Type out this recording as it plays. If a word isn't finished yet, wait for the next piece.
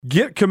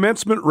Get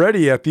commencement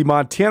ready at the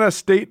Montana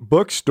State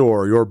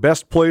Bookstore, your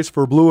best place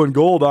for blue and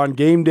gold on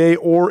game day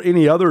or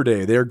any other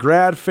day. Their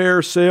grad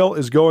fair sale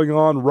is going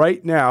on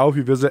right now if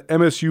you visit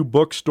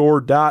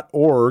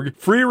msubookstore.org.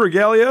 Free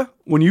regalia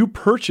when you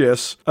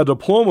purchase a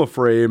diploma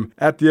frame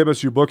at the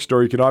MSU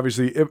Bookstore. You can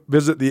obviously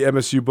visit the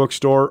MSU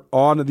Bookstore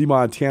on the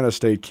Montana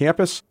State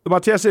campus. The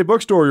Montana State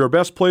Bookstore, your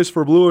best place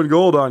for blue and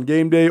gold on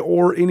game day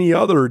or any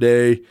other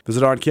day.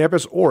 Visit on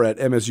campus or at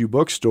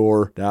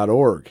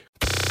msubookstore.org.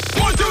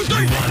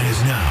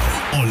 Nuanez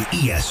now on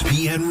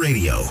ESPN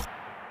Radio.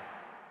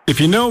 If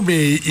you know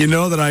me, you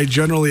know that I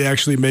generally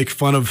actually make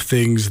fun of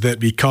things that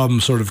become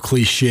sort of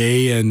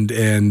cliche and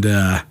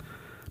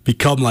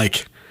become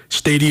like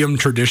stadium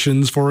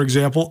traditions, for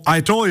example. I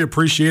totally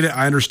appreciate it.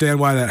 I understand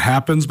why that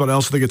happens, but I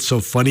also think it's so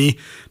funny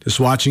just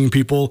watching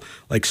people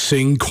like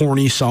sing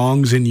corny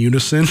songs in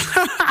unison.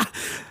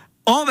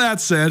 All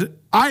that said,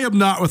 I am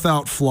not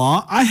without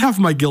flaw. I have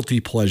my guilty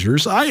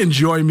pleasures. I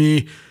enjoy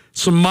me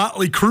some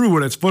Motley Crue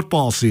when it's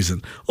football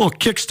season. A little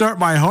kickstart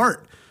my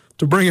heart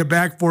to bring it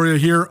back for you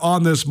here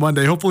on this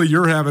Monday. Hopefully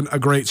you're having a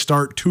great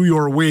start to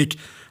your week.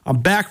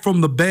 I'm back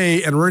from the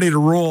Bay and ready to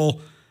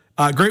roll.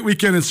 Great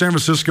weekend in San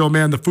Francisco,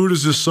 man. The food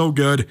is just so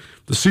good.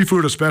 The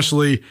seafood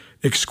especially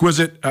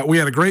exquisite. We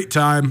had a great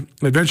time.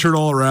 Adventured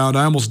all around.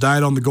 I almost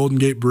died on the Golden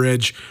Gate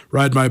Bridge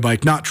riding my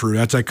bike. Not true.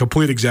 That's a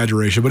complete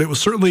exaggeration. But it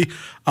was certainly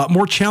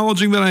more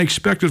challenging than I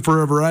expected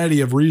for a variety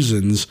of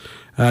reasons,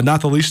 not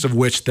the least of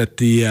which that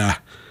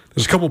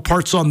there's a couple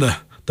parts on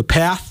the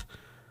path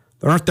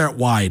that aren't that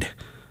wide.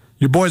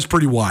 Your boy's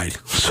pretty wide.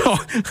 So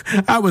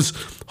I was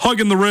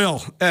hugging the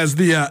rail as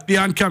the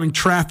oncoming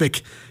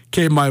traffic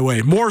came my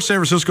way. More San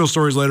Francisco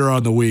stories later on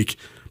in the week.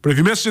 But if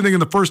you missed anything in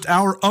the first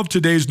hour of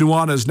today's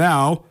Nuanez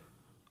Now,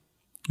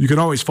 you can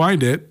always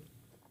find it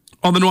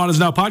on the Nuanez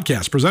Now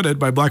podcast, presented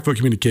by Blackfoot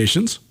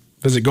Communications.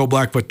 Visit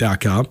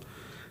goblackfoot.com.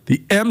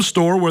 The M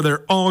Store, where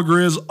they're all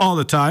grizz all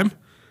the time.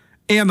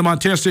 And the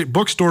Montana State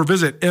Bookstore.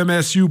 Visit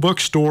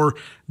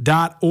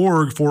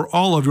msubookstore.org for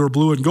all of your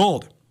blue and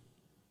gold.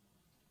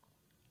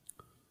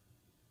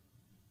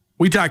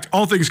 We talked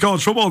all things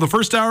college football in the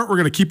first hour. We're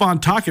going to keep on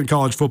talking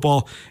college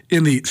football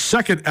in the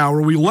second hour.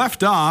 We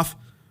left off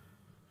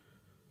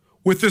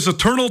with this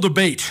eternal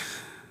debate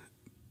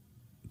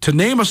to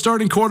name a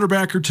starting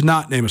quarterback or to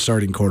not name a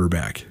starting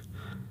quarterback.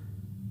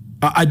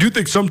 I do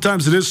think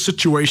sometimes it is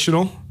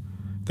situational.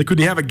 I think when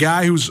you have a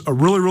guy who's a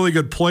really, really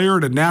good player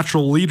and a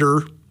natural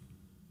leader,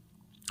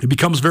 it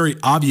becomes very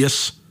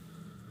obvious.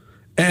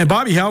 And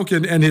Bobby Hauck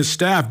and his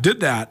staff did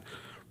that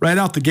right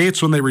out the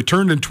gates when they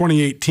returned in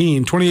 2018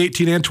 and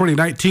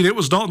 2019. It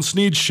was Dalton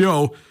Snead's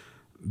show.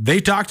 They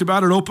talked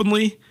about it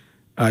openly.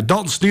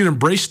 Dalton Snead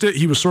embraced it.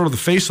 He was sort of the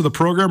face of the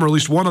program, or at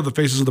least one of the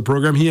faces of the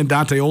program. He and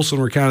Dante Olson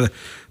were kind of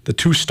the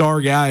two-star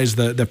guys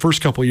the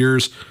first couple of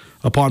years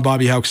upon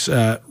Bobby Hauck's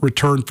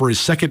return for his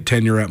second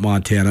tenure at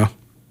Montana.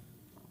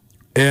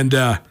 And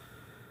then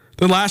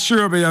last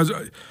year, I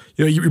mean,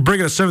 you bring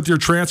in a seventh-year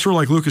transfer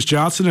like Lucas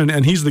Johnson,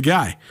 and he's the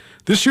guy.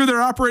 This year,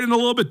 they're operating a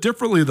little bit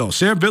differently, though.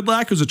 Sam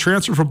Vidlac, who's a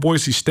transfer from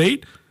Boise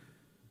State,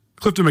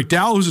 Clifton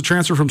McDowell, who's a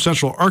transfer from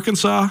Central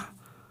Arkansas,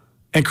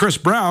 and Chris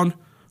Brown,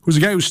 who's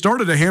a guy who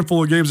started a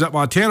handful of games at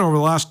Montana over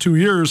the last 2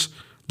 years.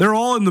 They're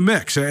all in the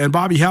mix, and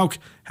Bobby Hauck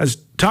has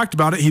talked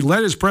about it. He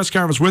led his press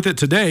conference with it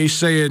today,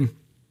 saying,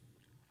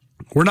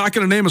 we're not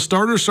going to name a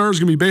starter. Starter's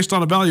going to be based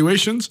on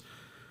evaluations,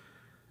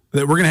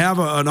 that we're going to have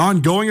an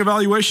ongoing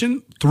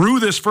evaluation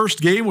through this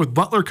first game with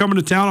Butler coming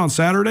to town on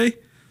Saturday.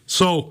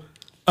 So,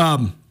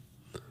 I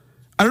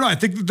don't know. I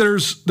think that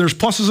there's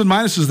pluses and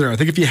minuses there. I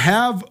think if you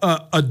have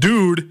a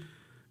dude,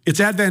 it's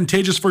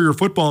advantageous for your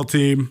football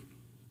team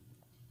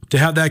to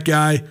have that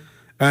guy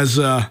as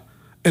an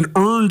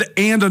earned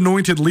and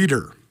anointed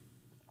leader.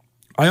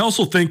 I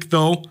also think,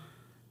 though,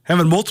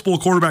 having multiple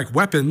quarterback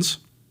weapons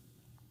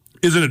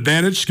is an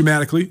advantage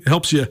schematically. It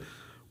helps you,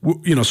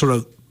 sort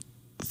of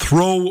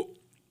throw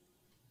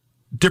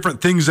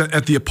different things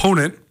at the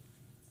opponent.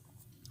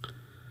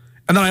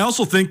 And then I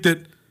also think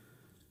that,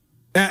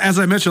 as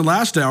I mentioned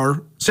last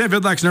hour, Sam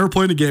Vidlac's never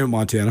played a game at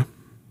Montana.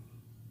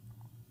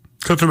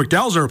 Clifton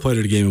McDowell's never played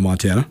a game in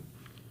Montana.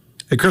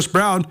 And Chris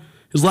Brown,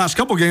 his last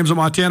couple games at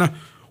Montana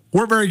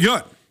weren't very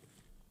good.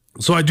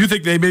 So I do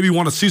think they maybe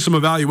want to see some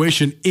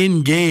evaluation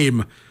in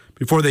game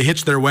before they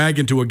hitch their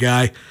wagon to a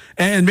guy.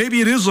 And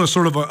maybe it is a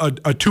sort of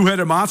a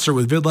two-headed monster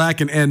with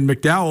Vidlac and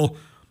McDowell,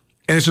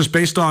 and it's just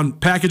based on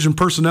package and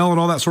personnel and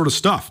all that sort of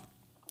stuff.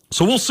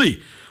 So we'll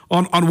see.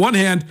 On one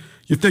hand,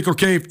 you think,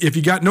 okay, if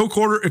you got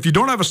if you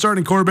don't have a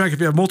starting quarterback, if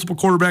you have multiple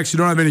quarterbacks, you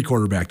don't have any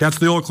quarterback. That's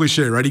the old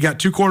cliche, right? You got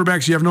two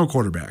quarterbacks, you have no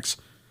quarterbacks.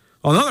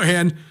 On the other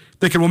hand,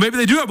 thinking, well, maybe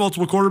they do have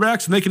multiple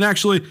quarterbacks and they can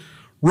actually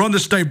run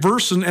this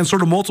diverse and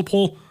sort of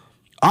multiple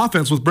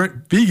offense with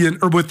Brent Pease,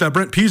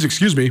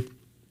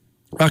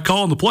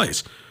 calling the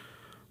plays.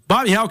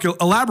 Bobby Hauck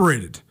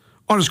elaborated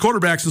on his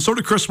quarterbacks, and so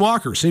did Chris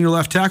Walker, senior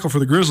left tackle for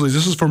the Grizzlies.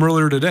 This is from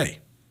earlier today.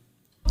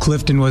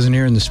 Clifton wasn't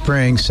here in the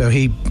spring, so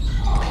he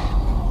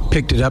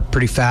picked it up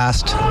pretty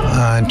fast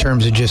in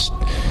terms of just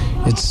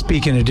It's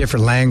speaking a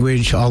different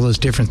language, all those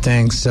different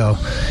things. So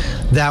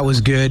that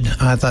was good.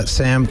 I thought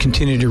Sam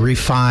continued to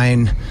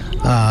refine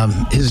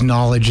his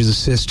knowledge of the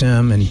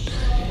system. And,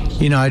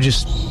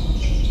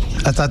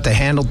 I thought they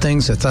handled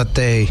things. I thought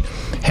they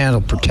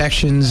handled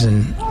protections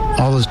and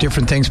all those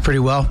different things pretty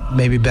well,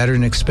 maybe better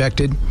than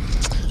expected.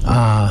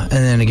 And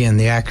then, again,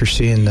 the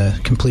accuracy and the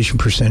completion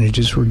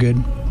percentages were good.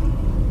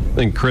 I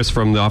think, Chris,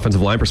 from the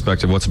offensive line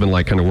perspective, what's it been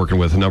like kind of working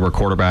with a number of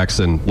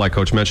quarterbacks? And like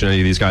Coach mentioned, any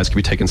of these guys could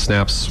be taking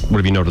snaps. What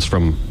have you noticed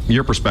from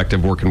your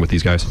perspective working with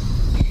these guys?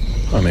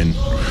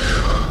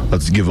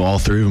 Let's give all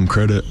three of them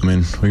credit.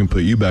 We can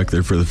put you back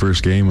there for the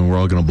first game, and we're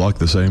all going to block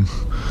the same.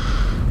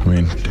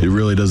 It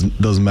really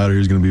doesn't matter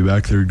who's going to be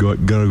back there. Got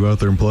to go out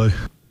there and play.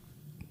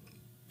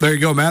 There you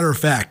go. Matter of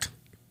fact,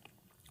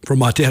 from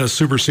Montana's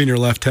super senior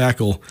left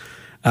tackle,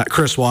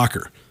 Chris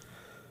Walker.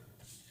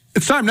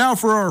 It's time now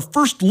for our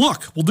first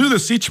look. We'll do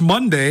this each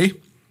Monday,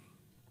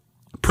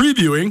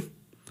 previewing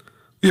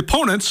the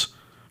opponents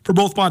for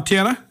both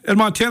Montana and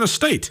Montana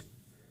State.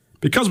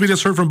 Because we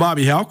just heard from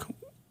Bobby Hauck,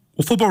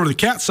 we'll flip over to the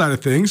Cat side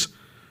of things.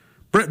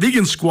 Brent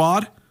Vigen's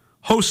squad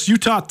hosts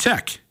Utah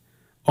Tech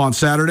on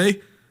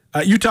Saturday.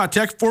 Utah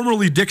Tech,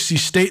 formerly Dixie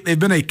State, they've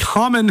been a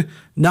common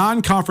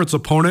non-conference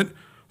opponent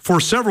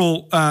for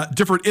several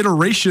different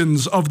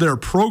iterations of their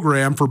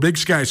program for Big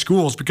Sky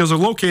schools because they're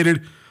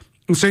located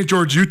in St.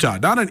 George, Utah.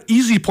 Not an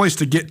easy place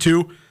to get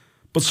to,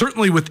 but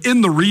certainly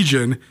within the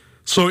region.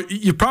 So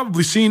you've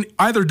probably seen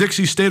either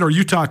Dixie State or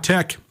Utah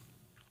Tech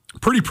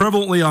pretty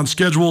prevalently on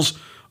schedules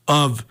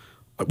of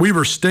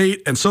Weber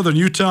State and Southern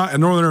Utah and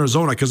Northern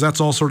Arizona because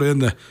that's all sort of in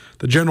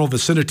the general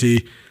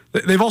vicinity.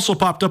 They've also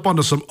popped up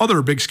onto some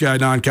other Big Sky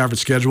non-conference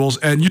schedules,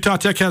 and Utah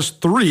Tech has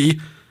 3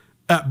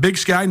 Big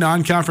Sky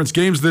non-conference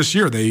games this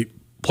year. They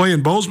play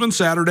in Bozeman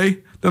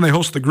Saturday, then they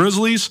host the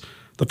Grizzlies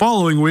the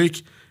following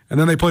week, and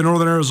then they play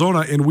Northern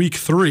Arizona in week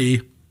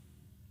 3.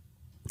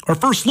 Our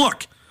first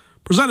look,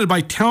 presented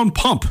by Town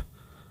Pump.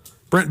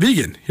 Brent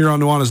Vigen here on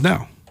Nuanez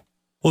Now.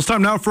 Well, it's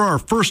time now for our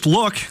first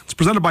look. It's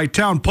presented by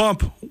Town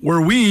Pump, where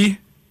we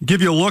give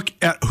you a look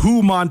at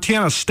who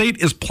Montana State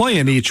is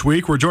playing each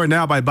week. We're joined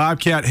now by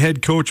Bobcat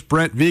head coach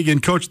Brent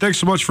Vigen. Coach, thanks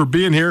so much for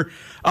being here.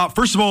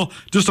 First of all,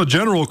 just a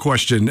general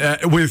question.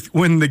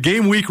 When the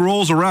game week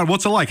rolls around,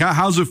 what's it like?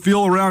 How's it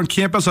feel around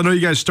campus? I know you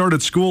guys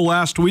started school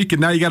last week,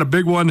 and now you got a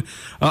big one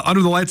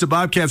under the lights at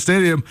Bobcat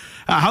Stadium.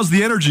 How's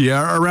the energy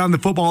around the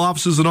football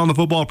offices and on the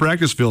football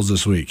practice fields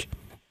this week?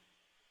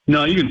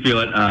 No, you can feel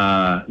it.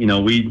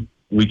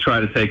 We try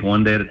to take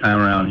one day at a time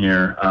around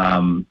here.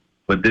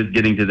 But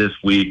getting to this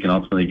week and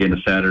ultimately getting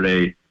to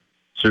Saturday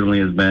certainly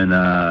has been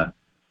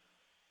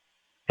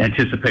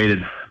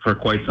anticipated for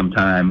quite some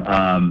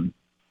time.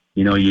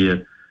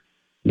 You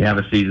have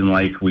a season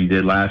like we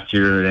did last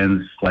year. It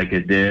ends like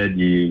it did.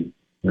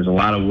 There's a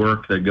lot of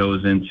work that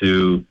goes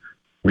into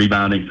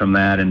rebounding from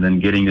that and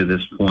then getting to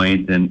this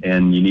point,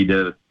 and you need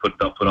to put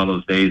all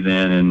those days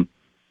in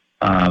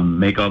and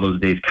make all those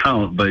days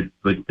count. But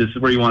this is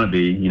where you want to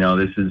be.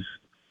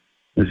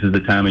 This is the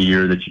time of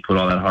year that you put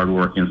all that hard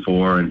work in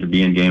for, and to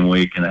be in game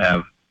week and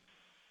have,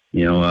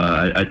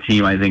 a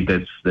team I think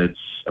that's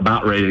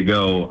about ready to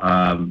go.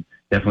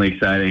 Definitely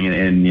exciting,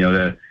 and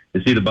to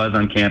see the buzz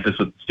on campus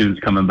with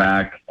students coming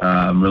back.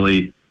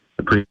 Really,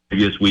 the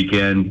previous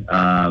weekend,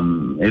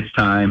 it's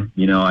time.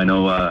 I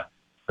know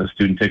the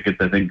student tickets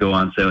I think go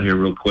on sale here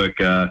real quick.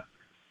 And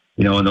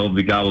they'll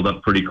be gobbled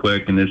up pretty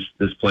quick, and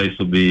this place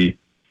will be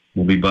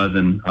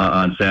buzzing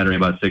on Saturday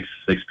about 6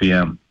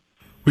 p.m.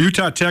 Well,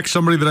 Utah Tech,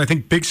 somebody that I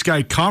think Big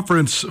Sky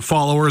Conference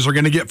followers are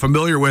going to get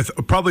familiar with,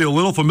 probably a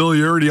little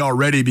familiarity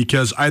already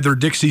because either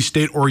Dixie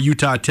State or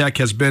Utah Tech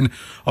has been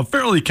a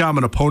fairly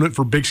common opponent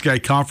for Big Sky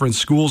Conference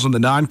schools in the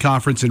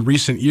non-conference in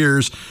recent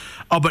years.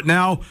 But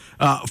now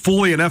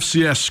fully an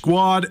FCS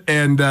squad,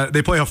 and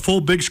they play a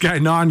full Big Sky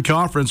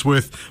non-conference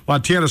with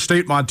Montana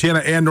State, Montana,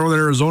 and Northern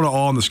Arizona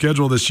all on the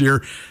schedule this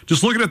year.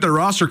 Just looking at their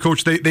roster,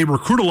 Coach, they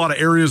recruit a lot of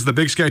areas the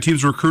Big Sky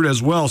teams recruit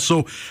as well.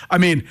 So,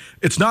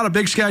 it's not a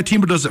Big Sky team,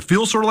 but does it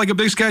feel sort of like a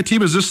Big Sky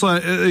team? Is this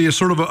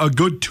sort of a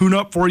good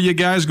tune-up for you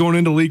guys going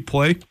into league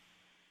play?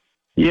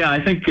 Yeah,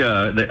 I think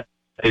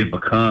they've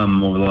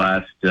become over the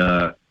last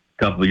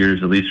couple of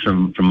years, at least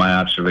from my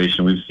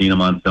observation. We've seen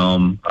them on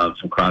film,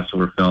 some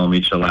crossover film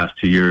each of the last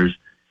 2 years,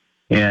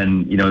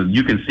 and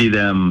you can see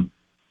them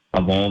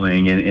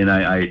evolving. And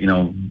I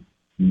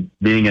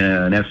being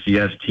an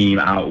FCS team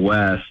out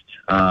west,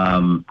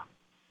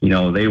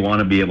 they want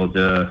to be able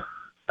to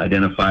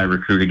identify,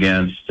 recruit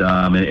against,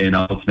 and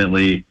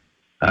ultimately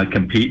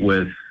compete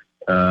with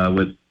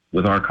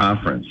our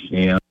conference.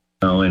 And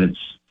it's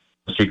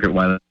a secret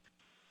why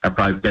I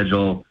probably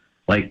schedule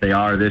like they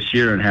are this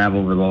year and have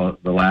over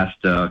the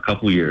last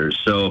couple of years.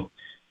 So,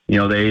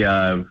 they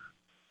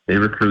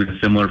recruit a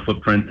similar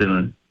footprint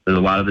than a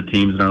lot of the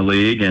teams in our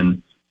league,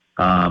 and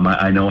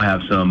I know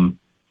have some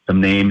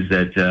names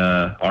that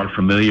are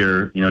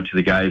familiar, to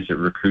the guys that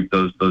recruit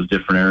those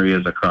different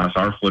areas across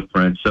our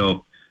footprint.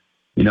 So,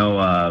 they've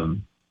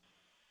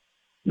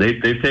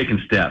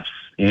taken steps,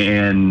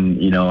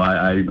 and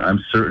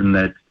I'm certain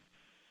that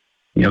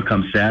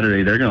come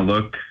Saturday they're going to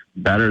look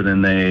better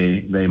than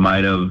they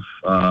might have,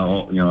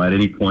 at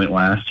any point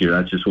last year.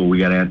 That's just what we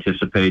got to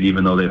anticipate,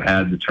 even though they've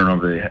had the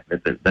turnover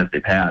that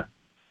they've had.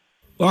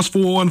 Last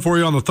 4-1 for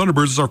you on the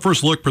Thunderbirds. This is our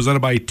first look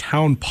presented by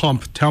Town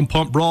Pump. Town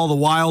Pump, Brawl the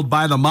Wild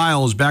by the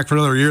Mile is back for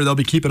another year. They'll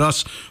be keeping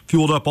us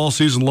fueled up all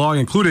season long,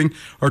 including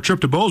our trip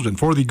to Bozeman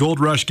for the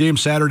Gold Rush game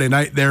Saturday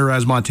night there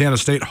as Montana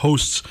State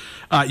hosts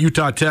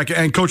Utah Tech.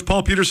 And Coach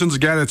Paul Peterson's a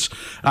guy that's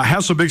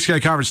has some Big Sky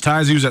Conference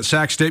ties. He was at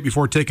Sac State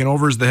before taking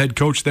over as the head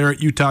coach there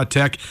at Utah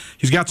Tech.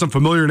 He's got some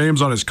familiar names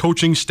on his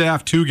coaching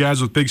staff, too,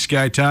 guys with Big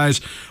Sky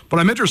ties. But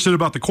I'm interested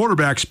about the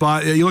quarterback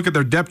spot. You look at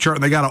their depth chart,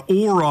 and they got an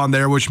or on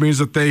there, which means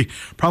that they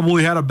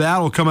probably had a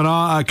battle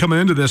coming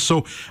into this.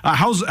 So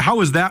how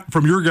is that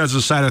from your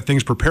guys' side of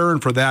things, preparing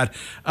for that?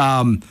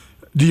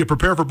 Do you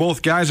prepare for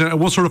both guys? And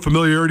what sort of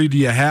familiarity do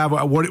you have?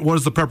 What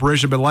has the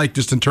preparation been like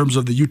just in terms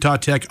of the Utah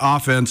Tech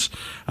offense,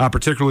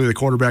 particularly the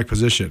quarterback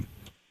position?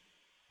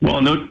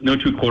 Well, no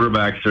two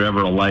quarterbacks are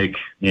ever alike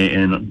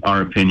in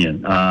our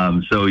opinion.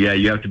 So, yeah,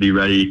 you have to be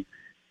ready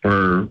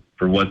for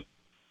what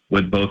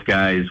both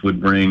guys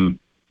would bring,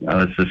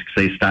 let's just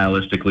say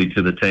stylistically,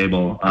 to the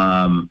table.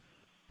 And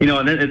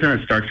they're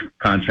in stark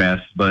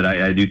contrast, but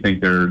I do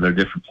think they're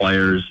different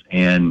players.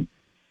 And,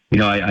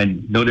 I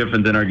no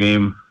different than our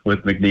game with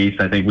McNeese.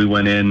 I think we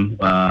went in, it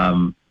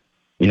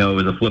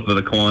was a flip of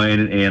the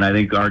coin, and I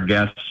think our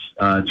guest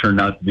turned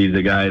out to be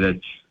the guy that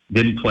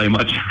didn't play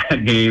much in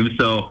that game.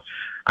 So,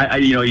 I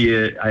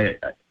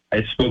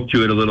spoke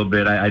to it a little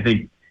bit. I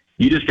think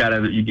you just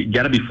gotta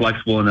be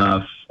flexible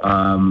enough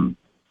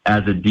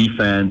as a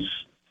defense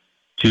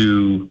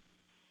to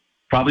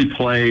probably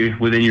play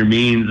within your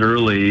means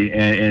early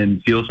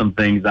and feel some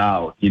things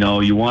out.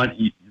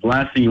 The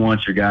last thing you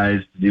want your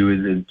guys to do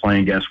is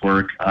playing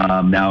guesswork.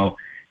 Now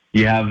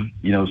you have,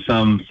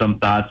 some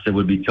thoughts that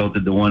would be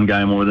tilted to one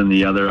guy more than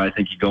the other. I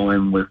think you go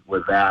in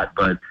with that,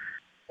 but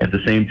at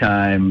the same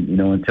time,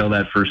 until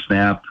that first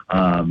snap,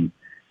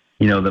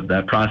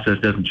 that process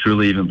doesn't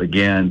truly even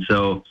begin.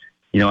 So,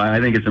 I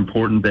think it's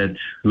important that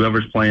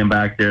whoever's playing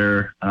back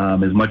there,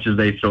 as much as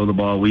they throw the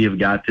ball, we have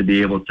got to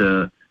be able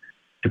to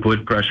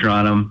put pressure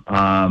on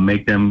them,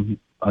 make them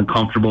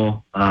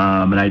uncomfortable.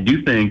 And I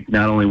do think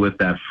not only with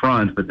that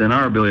front, but then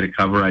our ability to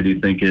cover, I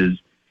do think is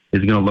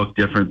going to look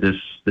different this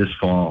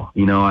fall.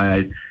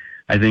 I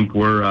think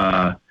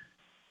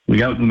we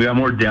got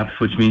more depth,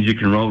 which means you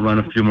can run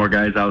a few more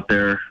guys out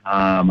there.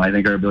 I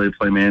think our ability to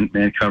play man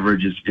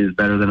coverage is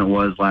better than it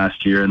was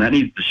last year, and that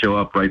needs to show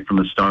up right from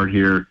the start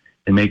here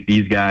and make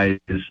these guys,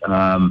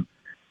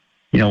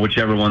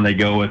 whichever one they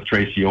go with,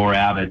 Tracy or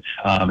Abbott,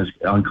 as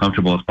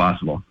uncomfortable as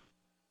possible.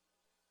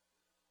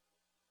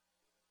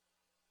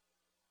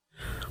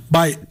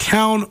 By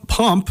Town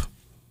Pump,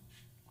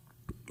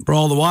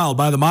 Brawl the Wild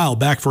by the Mile,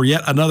 back for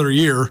yet another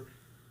year.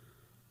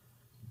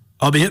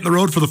 I'll be hitting the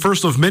road for the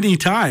first of many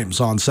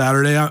times on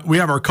Saturday. We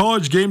have our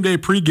College Game Day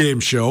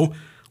pregame show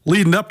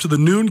leading up to the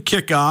noon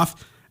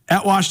kickoff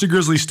at Washington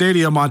Grizzly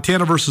Stadium,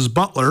 Montana versus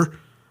Butler.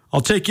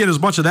 I'll take in as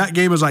much of that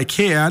game as I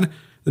can.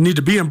 I need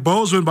to be in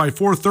Bozeman by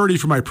 4:30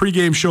 for my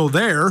pregame show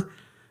there,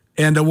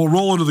 and we'll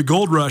roll into the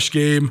Gold Rush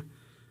game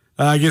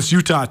against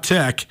Utah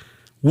Tech.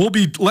 We'll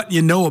be letting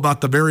you know about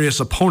the various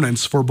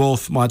opponents for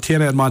both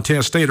Montana and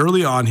Montana State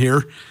early on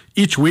here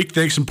each week,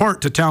 thanks in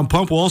part to Town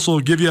Pump. We'll also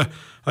give you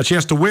a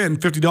chance to win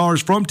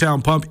 $50 from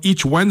Town Pump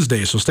each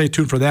Wednesday, so stay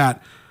tuned for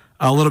that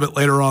a little bit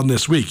later on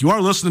this week. You are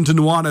listening to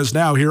Nuanez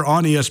now here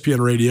on ESPN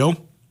Radio.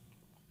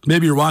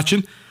 Maybe you're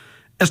watching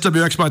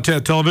SWX Montana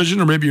Television,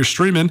 or maybe you're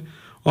streaming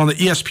on the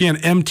ESPN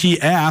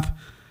MT app.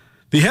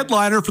 The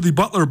headliner for the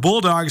Butler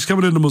Bulldogs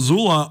coming into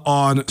Missoula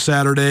on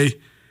Saturday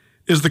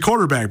is the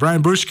quarterback,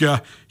 Brian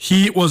Bushka.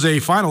 He was a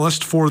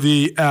finalist for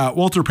the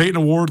Walter Payton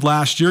Award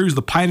last year. He was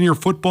the Pioneer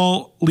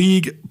Football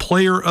League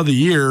Player of the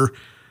Year.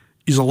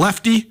 He's a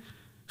lefty.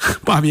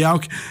 Bobby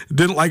Hauck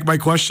didn't like my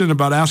question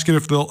about asking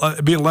if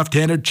being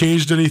left-handed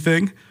changed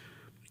anything.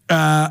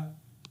 But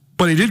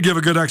he did give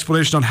a good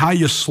explanation on how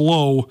you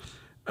slow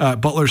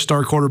Butler's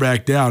star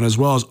quarterback down, as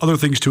well as other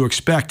things to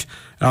expect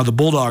out of the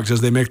Bulldogs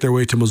as they make their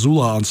way to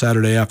Missoula on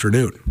Saturday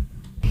afternoon.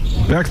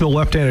 Back to the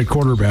left-handed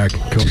quarterback,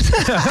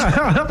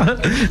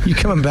 Coach. You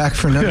coming back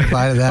for another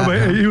bite of that?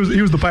 Huh? He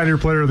was the Pioneer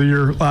Player of the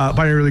Year,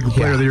 Pioneer League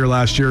Player of the Year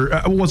last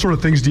year. What sort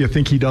of things do you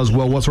think he does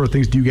well? What sort of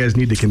things do you guys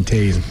need to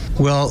contain?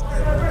 Well,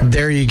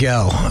 there you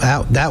go.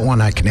 That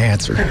one I can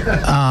answer.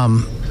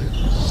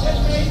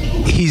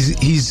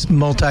 He's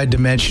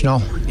multi-dimensional.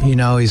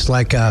 He's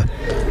like going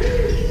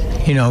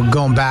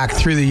back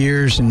through the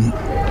years and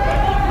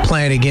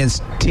playing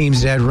against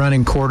teams that had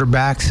running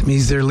quarterbacks.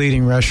 He's their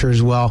leading rusher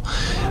as well.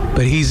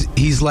 But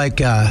he's like,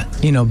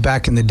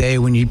 back in the day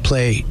when you'd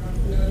play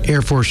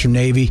Air Force or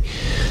Navy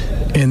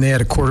and they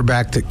had a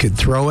quarterback that could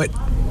throw it,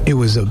 it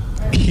was a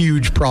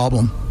huge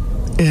problem.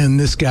 And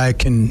this guy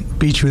can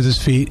beat you with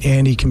his feet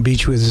and he can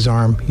beat you with his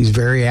arm. He's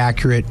very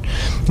accurate.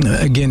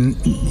 Again,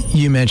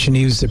 you mentioned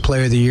he was the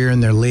Player of the Year in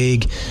their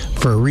league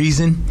for a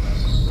reason.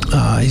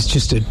 He's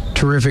just a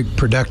terrific,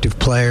 productive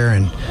player.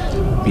 And,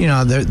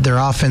 their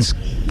offense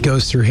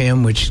goes through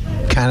him, which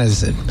kind of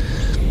is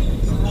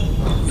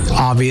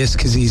obvious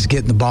because he's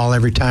getting the ball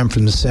every time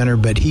from the center,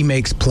 but he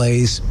makes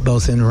plays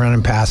both in the run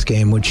and pass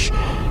game, which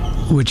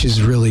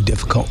is really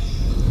difficult.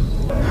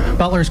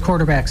 Butler's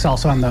quarterback's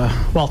also on the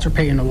Walter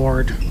Payton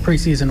Award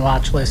preseason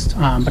watch list,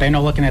 but I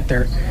know looking at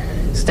their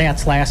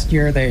stats last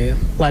year, they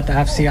led the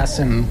FCS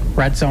in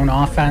red zone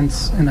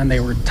offense, and then they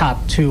were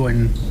top 2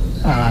 in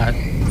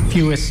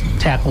fewest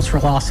tackles for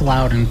loss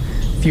allowed and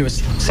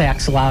fewest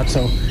sacks allowed.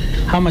 So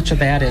how much of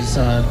that is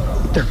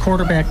their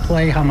quarterback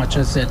play? How much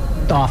is it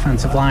the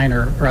offensive line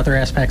or other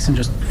aspects? And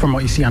just from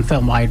what you see on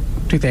film, why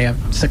do they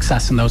have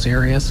success in those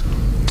areas?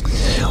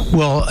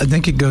 Well, I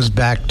think it goes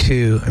back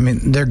to,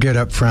 they're good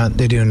up front.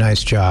 They do a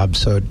nice job.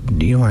 So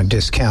you don't want to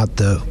discount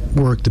the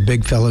work the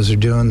big fellas are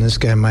doing. This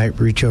guy might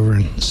reach over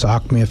and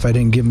sock me if I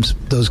didn't give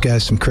those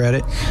guys some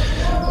credit.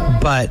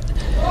 But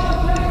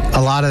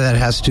a lot of that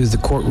has to do with the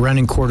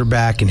running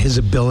quarterback and his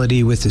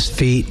ability with his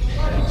feet.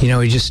 He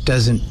just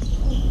doesn't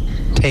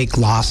take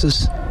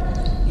losses.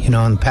 In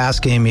the pass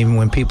game, even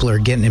when people are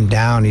getting him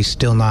down, he's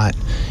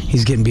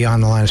getting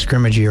beyond the line of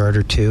scrimmage a yard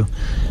or two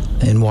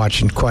and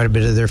watching quite a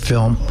bit of their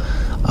film.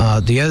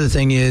 The other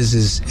thing is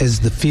as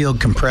the field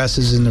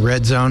compresses in the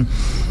red zone,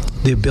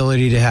 the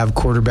ability to have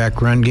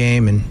quarterback run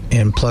game and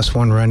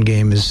 +1 run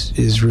game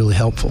is really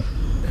helpful.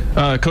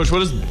 Coach, what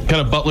does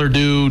kind of Butler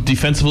do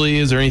defensively?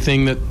 Is there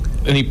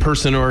any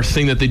person or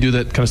thing that they do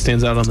that kind of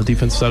stands out on the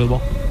defensive side of the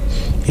ball?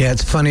 Yeah,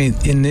 it's funny.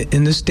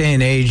 In this day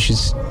and age,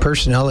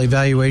 personnel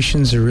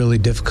evaluations are really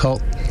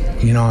difficult.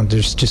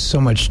 There's just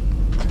so much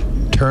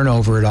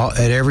turnover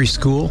at every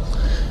school.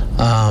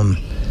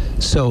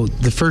 So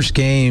the first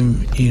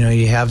game,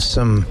 you have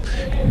some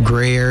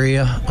gray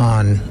area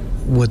on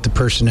what the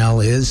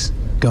personnel is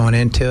going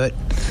into it.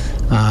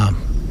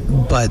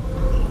 But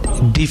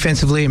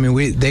defensively,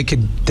 they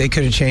could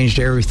have changed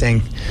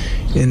everything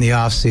in the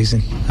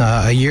offseason.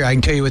 I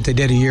can tell you what they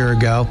did a year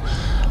ago.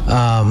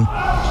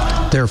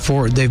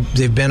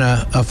 They've been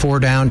a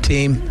 4-down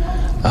team,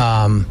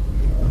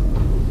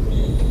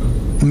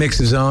 mix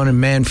of zone and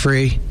man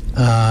free,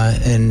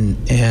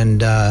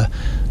 and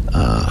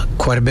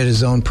quite a bit of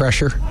zone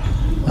pressure.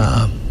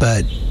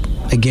 But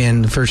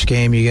again, the first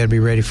game, you got to be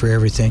ready for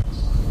everything.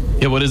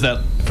 Yeah, what is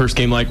that first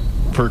game like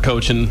for a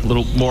coach, and a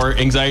little more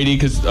anxiety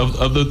because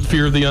of the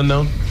fear of the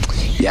unknown?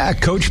 Yeah,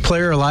 coach,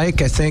 player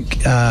alike. I think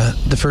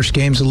the first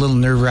game's a little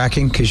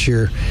nerve-wracking because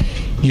you're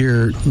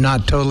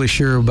not totally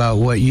sure about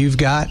what you've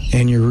got,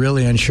 and you're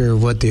really unsure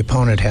of what the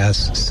opponent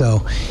has.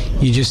 So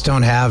you just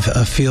don't have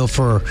a feel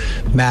for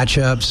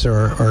matchups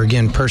or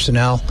again,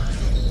 personnel.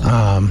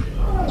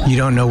 You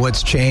don't know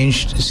what's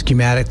changed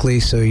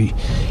schematically, so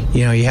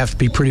you have to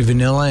be pretty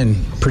vanilla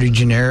and pretty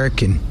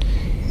generic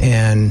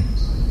and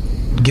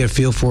get a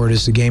feel for it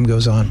as the game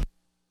goes on.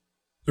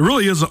 There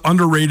really is an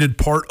underrated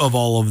part of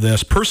all of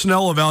this.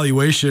 Personnel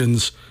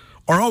evaluations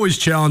are always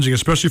challenging,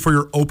 especially for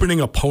your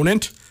opening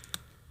opponent.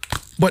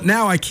 But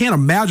now I can't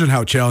imagine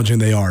how challenging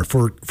they are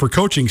for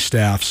coaching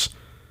staffs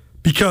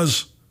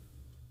because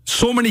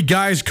so many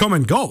guys come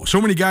and go. So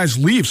many guys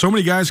leave. So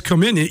many guys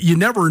come in. You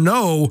never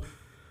know.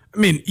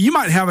 You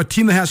might have a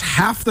team that has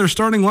half their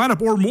starting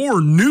lineup or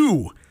more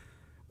new,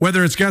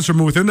 whether it's guys from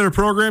within their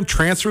program,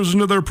 transfers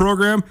into their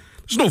program.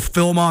 There's no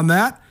film on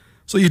that.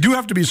 So you do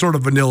have to be sort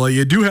of vanilla.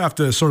 You do have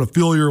to sort of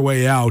feel your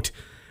way out.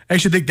 I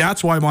actually think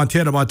that's why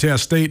Montana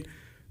State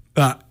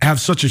have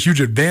such a huge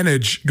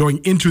advantage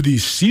going into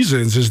these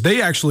seasons is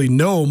they actually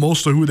know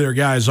most of who their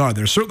guys are.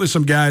 There's certainly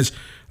some guys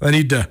that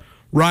need to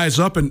rise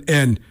up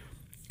and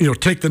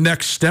take the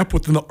next step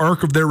within the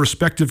arc of their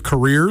respective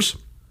careers.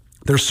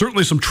 There's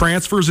certainly some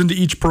transfers into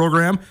each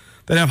program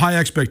that have high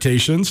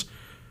expectations.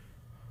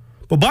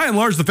 But by and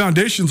large, the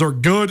foundations are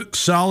good,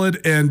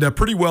 solid, and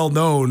pretty well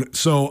known.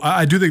 So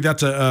I do think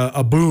that's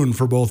a boon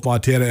for both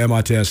Montana and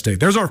Montana State.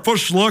 There's our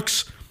Fush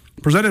Looks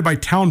presented by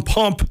Town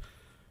Pump.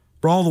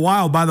 For all the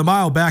while, by the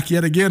mile, back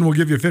yet again. We'll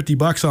give you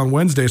 $50 on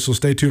Wednesday, so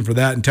stay tuned for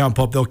that. And Town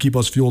Pump, they'll keep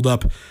us fueled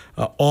up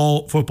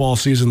all football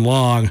season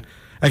long.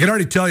 I can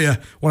already tell you,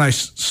 when I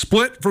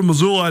split from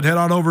Missoula and head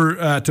on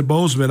over to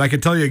Bozeman, I can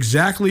tell you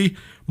exactly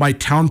my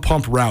Town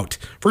Pump route.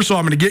 First of all,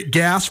 I'm going to get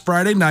gas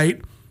Friday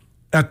night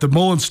at the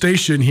Mullen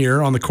Station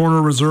here on the corner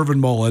of Reserve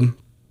and Mullen,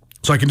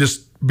 so I can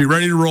just be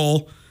ready to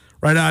roll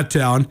right out of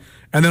town.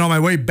 And then on my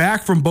way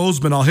back from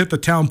Bozeman, I'll hit the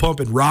Town Pump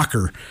in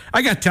Rocker.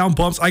 I got Town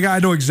Pumps. I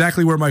know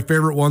exactly where my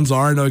favorite ones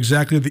are. I know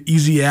exactly the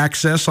easy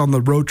access on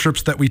the road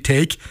trips that we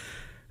take.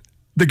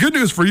 The good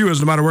news for you is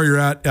no matter where you're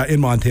at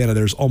in Montana,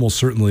 there's almost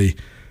certainly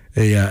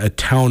a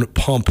Town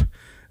Pump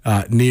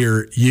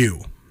near you.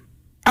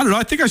 I don't know.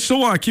 I think I still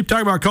want to keep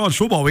talking about college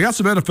football. We got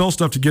some NFL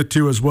stuff to get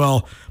to as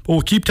well, but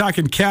we'll keep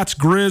talking Cats,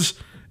 Grizz,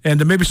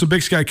 and maybe some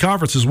Big Sky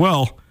Conference as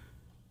well.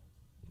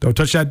 Don't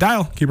touch that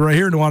dial. Keep it right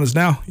here. Nuanez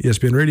Now,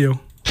 ESPN Radio.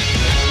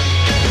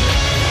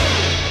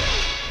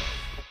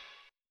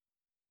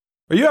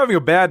 Are you having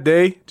a bad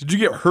day? Did you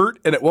get hurt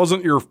and it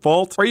wasn't your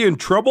fault? Are you in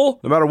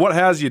trouble? No matter what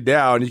has you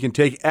down, you can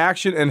take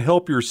action and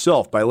help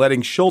yourself by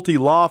letting Schulte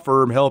Law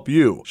Firm help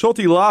you.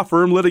 Schulte Law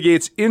Firm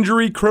litigates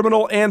injury,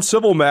 criminal, and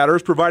civil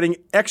matters, providing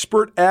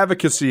expert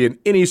advocacy in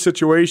any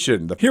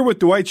situation. Here with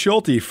Dwight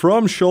Schulte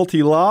from Schulte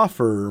Law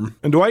Firm.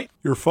 And Dwight,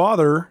 your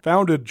father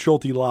founded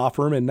Schulte Law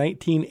Firm in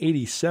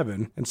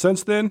 1987, and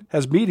since then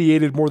has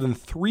mediated more than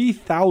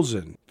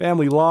 3,000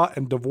 family law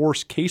and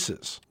divorce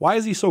cases. Why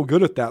is he so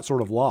good at that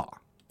sort of law?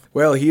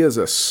 Well, he is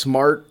a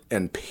smart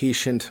and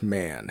patient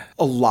man.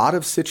 A lot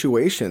of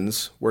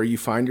situations where you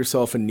find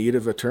yourself in need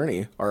of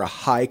attorney are a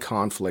high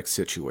conflict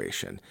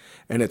situation.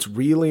 And it's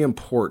really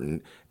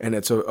important, and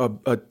it's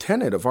a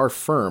tenet of our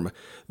firm,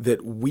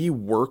 that we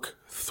work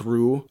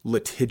through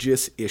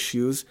litigious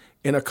issues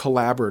in a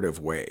collaborative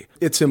way.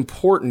 It's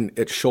important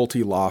at Schulte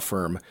Law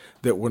Firm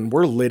that when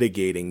we're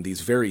litigating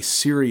these very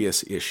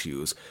serious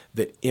issues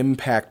that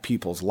impact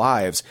people's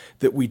lives,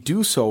 that we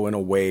do so in a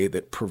way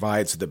that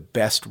provides the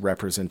best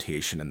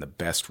representation and the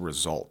best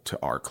result to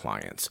our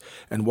clients.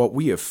 And what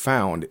we have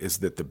found is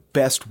that the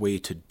best way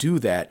to do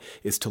that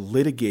is to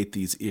litigate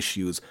these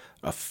issues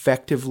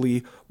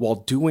effectively while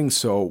doing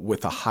so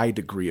with a high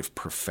degree of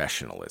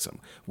professionalism.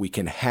 We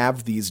can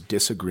have these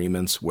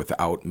disagreements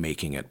without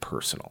making it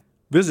personal.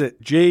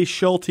 Visit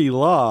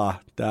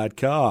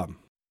jschultelaw.com.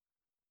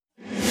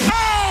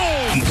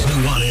 He's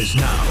Nuanez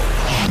now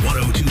on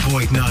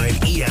 102.9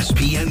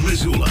 ESPN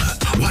Missoula.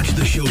 Watch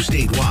the show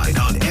statewide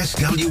on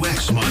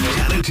SWX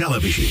Montana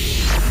Television.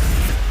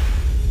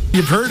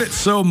 You've heard it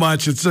so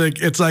much,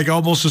 it's like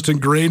almost just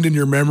ingrained in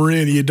your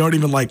memory, and you don't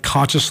even like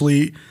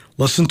consciously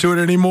listen to it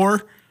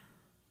anymore.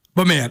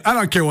 But man, I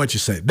don't care what you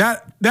say.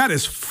 That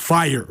is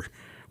fire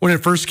when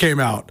it first came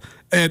out.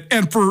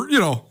 And for,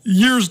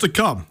 years to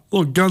come.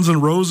 Little Guns N'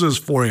 Roses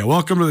for you.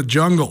 Welcome to the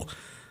jungle.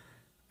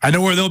 I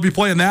know where they'll be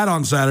playing that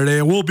on Saturday,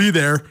 and we'll be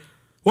there.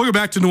 Welcome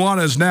back to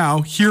Nuanez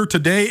Now, here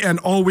today and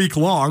all week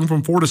long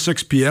from 4 to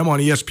 6 p.m. on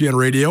ESPN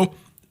Radio,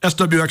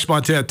 SWX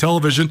Montana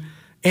Television,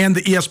 and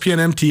the ESPN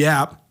MT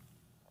app.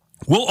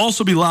 We'll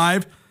also be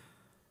live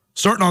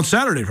starting on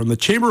Saturday from the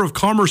Chamber of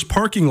Commerce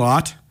parking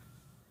lot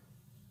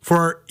for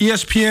our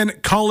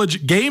ESPN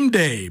College Game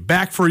Day,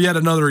 back for yet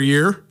another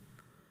year.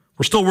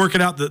 We're still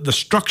working out the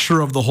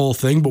structure of the whole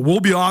thing, but we'll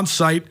be on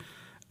site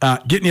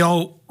getting you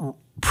all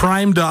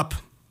primed up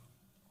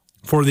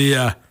for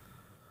the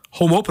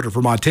home opener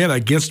for Montana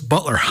against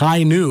Butler,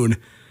 high noon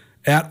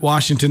at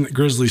Washington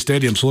Grizzly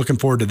Stadium. So looking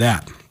forward to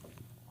that.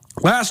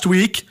 Last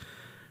week,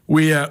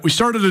 we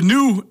started a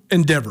new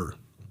endeavor.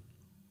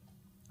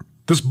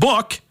 This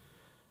book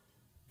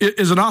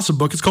is an awesome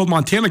book. It's called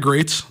Montana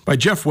Greats by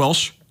Jeff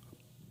Welsh,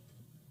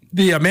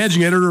 the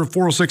managing editor of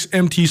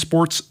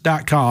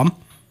 406mtsports.com.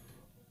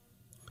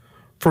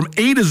 From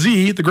A to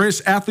Z, the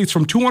greatest athletes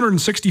from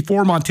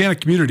 264 Montana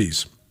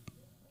communities.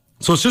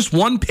 So it's just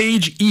one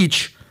page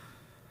each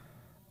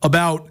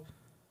about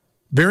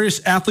various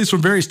athletes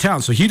from various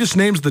towns. So he just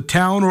names the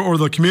town or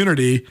the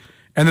community,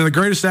 and then the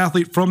greatest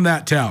athlete from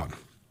that town.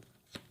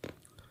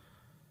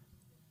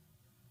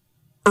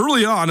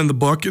 Early on in the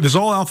book, it is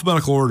all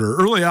alphabetical order.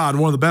 Early on,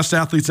 one of the best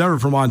athletes ever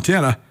from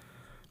Montana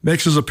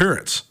makes his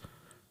appearance.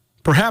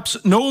 Perhaps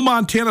no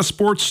Montana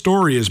sports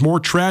story is more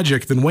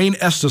tragic than Wayne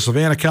Estes of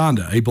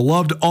Anaconda, a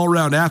beloved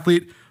all-around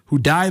athlete who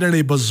died in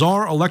a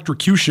bizarre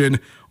electrocution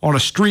on a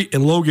street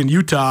in Logan,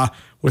 Utah,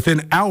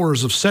 within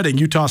hours of setting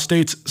Utah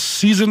State's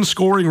season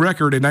scoring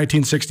record in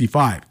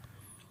 1965.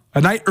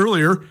 A night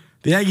earlier,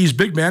 the Aggies'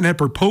 big man had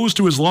proposed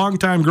to his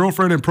longtime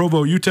girlfriend in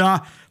Provo, Utah,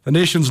 the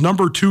nation's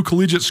 #2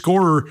 collegiate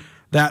scorer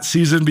that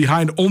season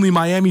behind only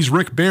Miami's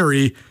Rick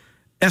Barry.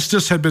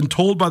 Estes had been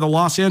told by the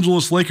Los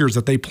Angeles Lakers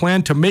that they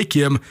planned to make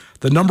him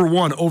the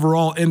 #1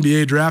 overall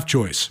NBA draft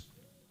choice.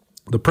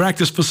 The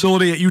practice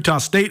facility at Utah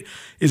State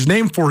is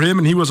named for him,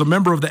 and he was a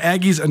member of the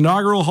Aggies'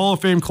 inaugural Hall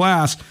of Fame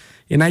class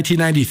in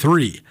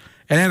 1993.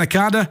 At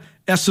Anaconda,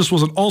 Estes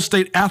was an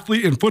all-state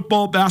athlete in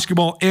football,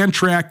 basketball, and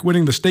track,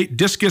 winning the state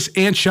discus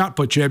and shot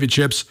put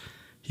championships.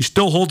 He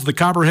still holds the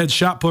Copperhead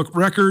shot put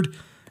record.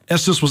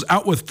 Estes was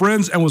out with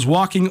friends and was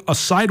walking a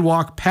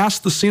sidewalk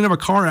past the scene of a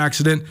car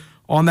accident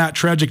on that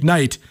tragic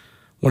night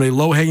when a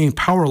low-hanging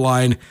power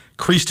line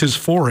creased his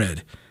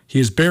forehead. He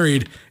is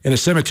buried in a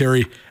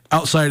cemetery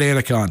outside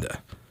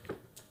Anaconda.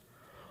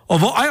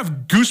 Although I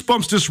have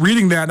goosebumps just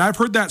reading that, and I've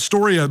heard that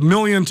story a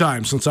million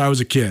times since I was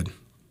a kid.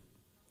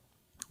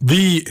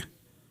 The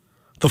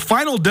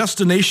final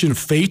destination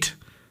fate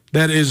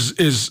that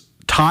is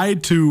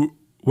tied to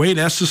Wayne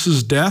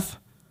Estes' death,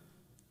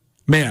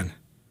 man,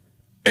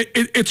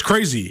 it's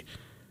crazy.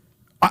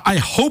 I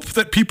hope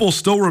that people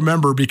still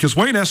remember, because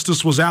Wayne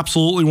Estes was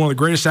absolutely one of the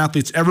greatest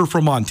athletes ever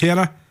from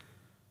Montana.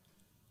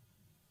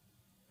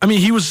 I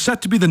mean, he was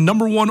set to be the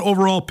 #1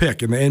 overall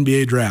pick in the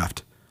NBA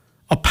draft.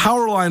 A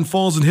power line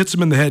falls and hits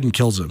him in the head and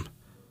kills him.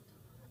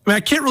 I mean, I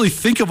can't really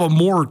think of a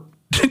more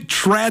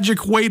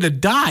tragic way to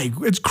die.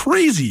 It's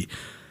crazy.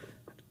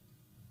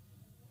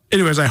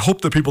 Anyways, I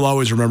hope that people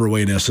always remember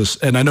Wayne Estes.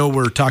 And I know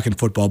we're talking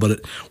football,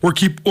 but we'll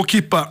keep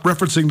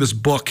referencing this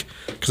book,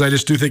 because I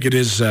just do think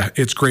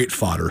it's great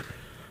fodder.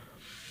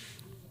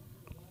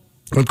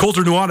 And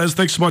Colter Nuanez,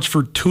 thanks so much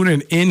for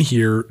tuning in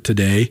here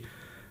today.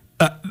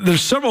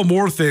 There's several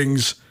more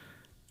things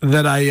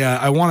that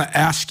I want to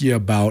ask you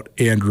about,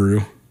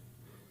 Andrew.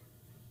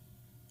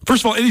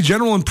 First of all, any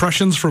general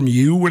impressions from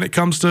you when it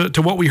comes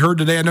to what we heard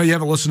today? I know you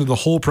haven't listened to the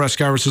whole press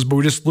conferences, but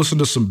we just listened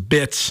to some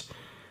bits.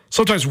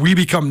 Sometimes we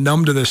become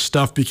numb to this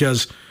stuff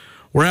because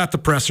we're at the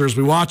pressers.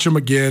 We watch them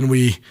again.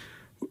 We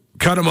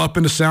cut them up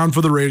into sound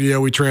for the radio.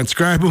 We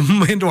transcribe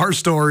them into our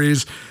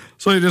stories.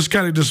 So it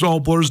just all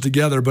blurs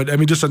together. But, I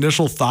mean, just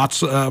initial thoughts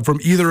from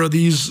either of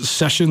these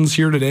sessions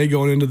here today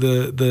going into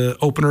the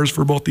openers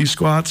for both these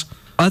squads?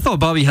 I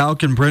thought Bobby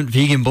Hauck and Brent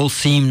Vigen both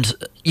seemed,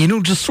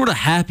 just sort of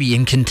happy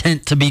and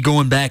content to be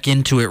going back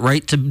into it,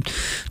 right?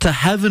 To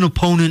have an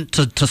opponent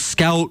to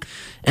scout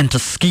and to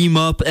scheme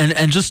up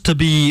and just to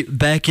be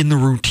back in the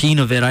routine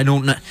of it.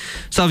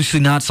 It's obviously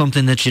not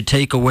something that you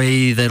take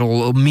away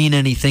that'll mean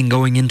anything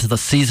going into the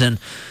season.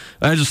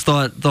 I just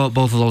thought both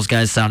of those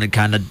guys sounded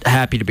kind of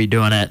happy to be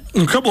doing it.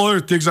 A couple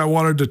other things I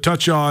wanted to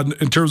touch on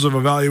in terms of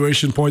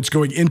evaluation points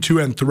going into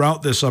and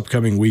throughout this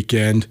upcoming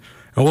weekend.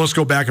 And let's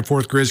go back and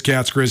forth,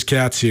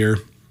 Grizz-Cats here.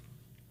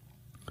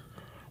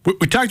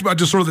 We talked about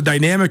just sort of the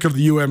dynamic of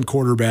the UM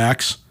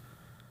quarterbacks.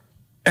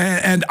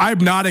 And I'm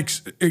not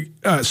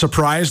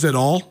surprised at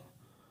all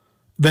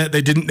that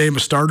they didn't name a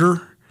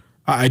starter.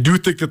 I do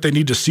think that they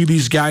need to see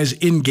these guys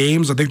in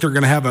games. I think they're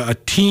going to have a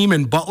team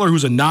in Butler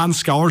who's a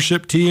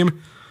non-scholarship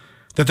team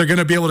that they're going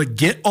to be able to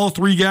get all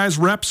three guys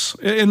reps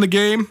in the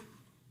game.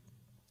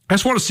 I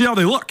just want to see how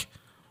they look.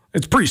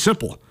 It's pretty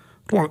simple.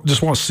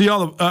 Just want to see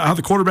how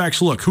the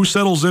quarterbacks look. Who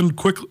settles in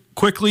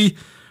quickly?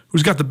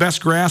 Who's got the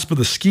best grasp of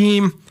the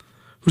scheme?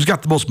 Who's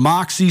got the most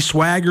moxie,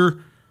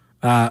 swagger,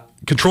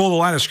 control of the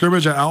line of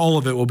scrimmage? All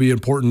of it will be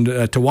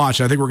important to watch.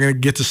 I think we're going to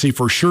get to see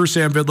for sure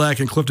Sam Vidlac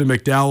and Clifton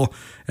McDowell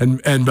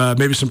and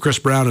maybe some Chris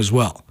Brown as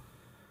well.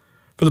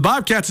 For the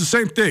Bobcats, the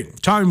same thing.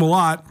 Tommy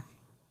Mellott.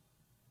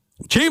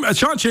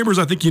 Sean Chambers,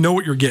 I think you know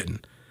what you're getting.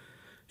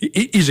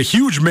 He's a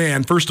huge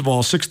man, first of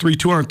all, 6'3",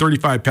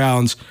 235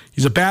 pounds.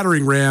 He's a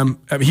battering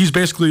ram. I mean, he's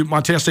basically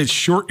Montana State's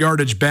short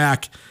yardage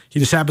back. He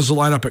just happens to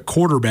line up at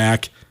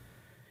quarterback.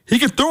 He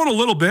can throw it a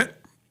little bit,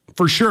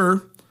 for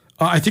sure.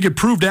 I think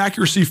improved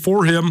accuracy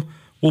for him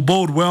will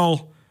bode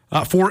well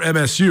for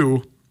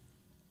MSU.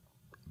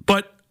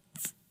 But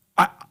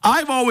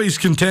I've always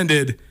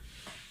contended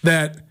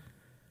that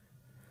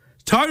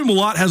Tommy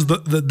Mellott has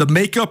the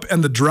makeup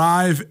and the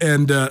drive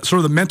and sort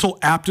of the mental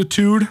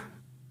aptitude.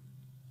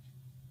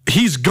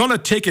 He's going to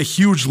take a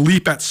huge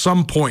leap at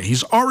some point.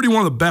 He's already one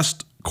of the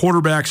best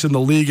quarterbacks in the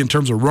league in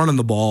terms of running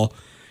the ball.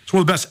 He's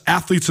one of the best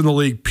athletes in the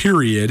league,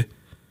 period.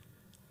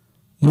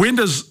 When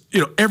does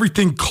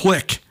everything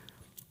click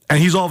and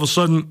he's all of a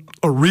sudden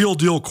a real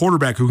deal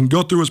quarterback who can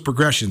go through his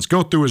progressions,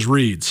 go through his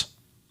reads?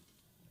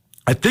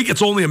 I think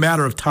it's only a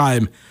matter of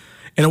time,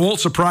 and it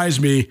won't surprise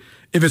me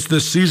if it's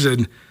this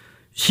season.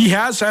 He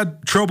has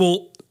had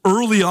trouble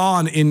early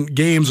on in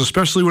games,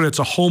 especially when it's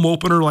a home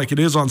opener like it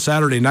is on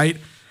Saturday night,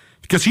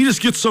 because he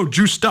just gets so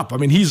juiced up. I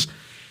mean, he's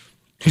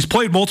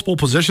played multiple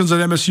positions at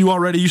MSU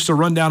already. He used to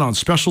run down on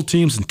special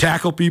teams and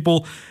tackle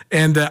people,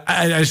 and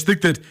I just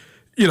think that,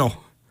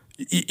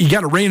 you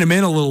got to rein him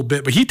in a little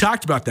bit. But he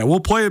talked about that. We'll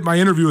play my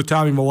interview with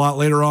Tommy Mellott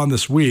later on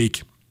this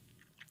week.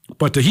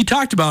 But he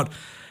talked about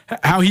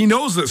how he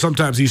knows that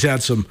sometimes he's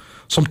had some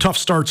tough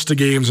starts to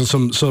games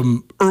and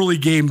some early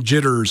game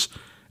jitters.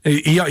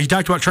 He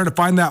talked about trying to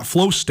find that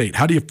flow state.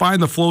 How do you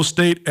find the flow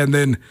state and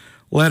then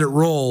let it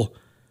roll?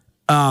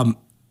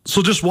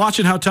 So just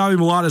watching how Tommy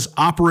Mellott is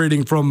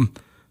operating from,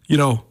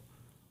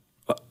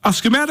 a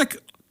schematic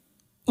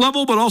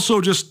level, but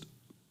also just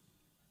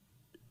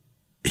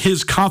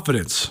his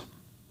confidence,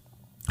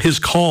 his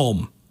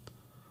calm.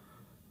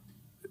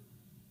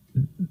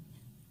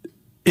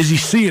 Is he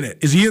seeing it?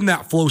 Is he in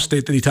that flow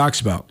state that he talks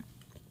about?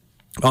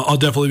 I'll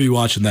definitely be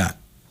watching that.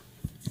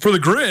 For the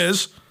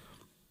Grizz,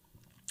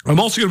 I'm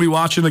also going to be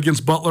watching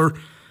against Butler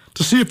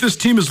to see if this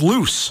team is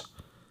loose.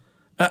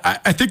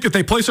 I think that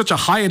they play such a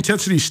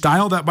high-intensity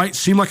style that might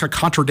seem like a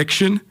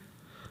contradiction,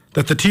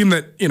 that the team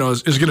that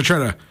is going to try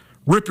to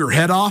rip your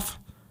head off,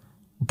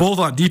 both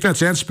on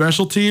defense and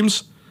special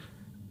teams,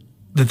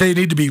 that they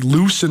need to be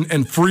loose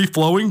and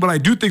free-flowing. But I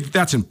do think that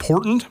that's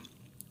important.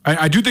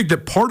 I do think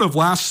that part of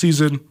last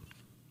season,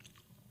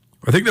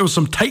 I think there was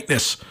some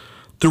tightness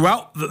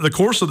throughout the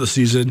course of the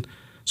season.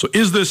 So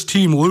is this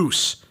team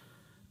loose?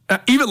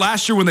 Even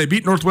last year when they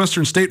beat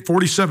Northwestern State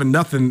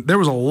 47-0, there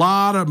was a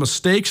lot of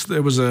mistakes.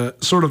 There was a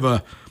sort of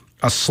a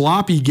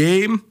sloppy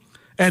game.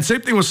 And same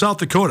thing with South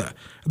Dakota.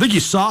 I think you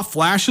saw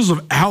flashes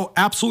of how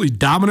absolutely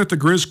dominant the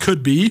Grizz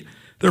could be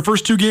their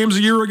first two games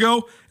a year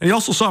ago. And you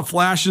also saw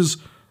flashes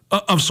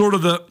of sort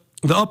of the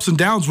ups and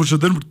downs, which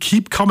would then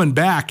keep coming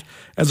back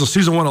as the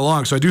season went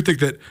along. So I do think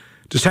that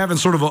just having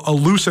sort of a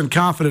loose and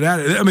confident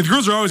attitude. I mean, the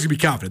Grizz are always going to be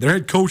confident. Their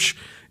head coach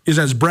is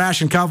as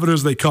brash and confident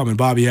as they come in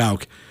Bobby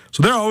Hauck.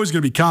 So they're always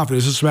going to be confident.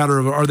 It's just a matter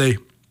of, are they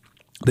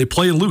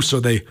playing loose? Are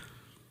they,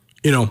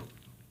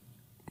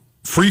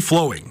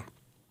 free-flowing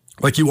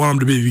like you want them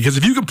to be? Because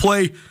if you can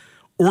play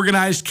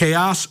organized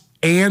chaos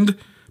and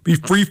be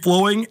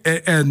free-flowing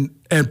and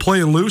and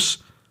playing loose,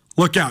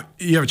 look out.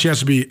 You have a chance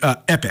to be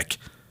epic.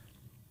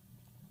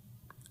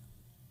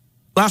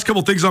 Last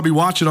couple things I'll be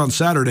watching on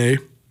Saturday.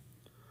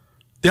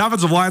 The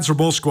offensive lines for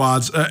both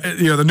squads.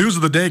 The news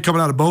of the day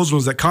coming out of Bozeman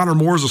was that Connor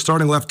Moore is a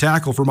starting left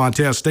tackle for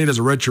Montana State as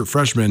a redshirt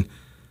freshman.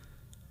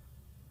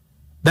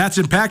 That's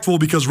impactful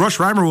because Rush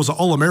Reimer was an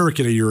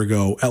All-American a year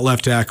ago at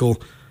left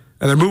tackle,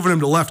 and they're moving him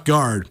to left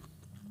guard.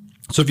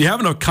 So if you have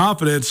enough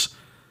confidence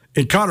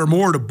in Connor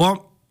Moore to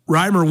bump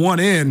Reimer one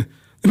in,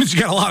 that means you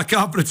got a lot of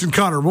confidence in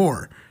Connor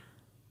Moore.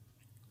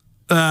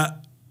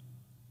 Omar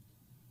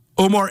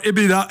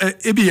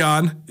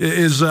Ibian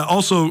is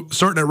also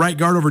starting at right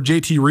guard over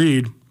JT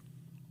Reed.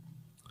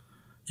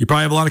 You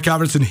probably have a lot of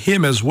confidence in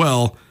him as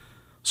well.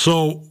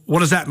 So what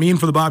does that mean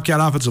for the Bobcat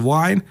offensive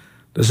line?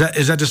 Is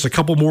that just a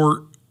couple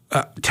more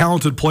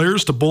talented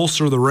players to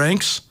bolster the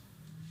ranks?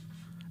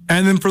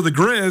 And then for the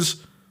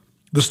Grizz,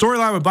 the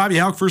storyline when Bobby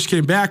Hauck first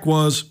came back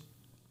was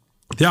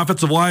the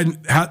offensive line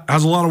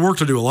has a lot of work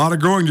to do, a lot of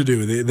growing to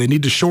do. They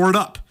need to shore it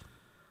up.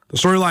 The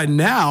storyline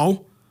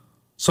now,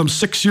 some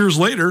 6 years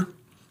later,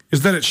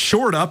 is that it's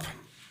shored up,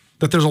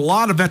 that there's a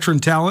lot of veteran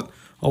talent,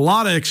 a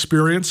lot of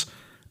experience,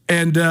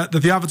 and that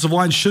the offensive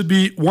line should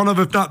be one of,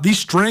 if not the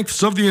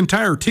strengths of the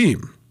entire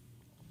team.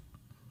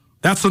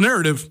 That's the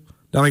narrative.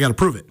 Now they got to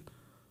prove it.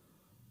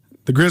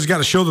 The Grizz got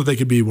to show that they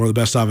could be one of the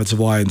best offensive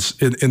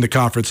lines in the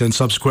conference and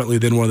subsequently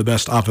then one of the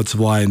best offensive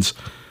lines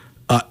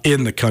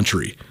in the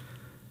country.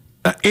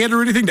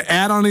 Andrew, anything to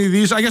add on any of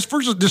these? I guess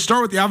first, just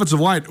start with the offensive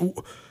line.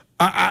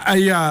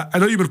 I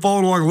know you've been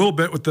following along a little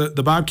bit with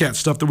the Bobcat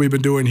stuff that we've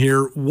been doing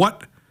here.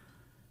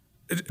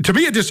 To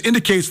me, it just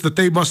indicates that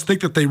they must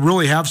think that they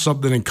really have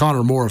something in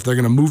Connor Moore if they're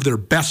going to move their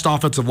best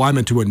offensive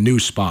lineman to a new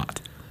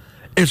spot.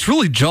 It's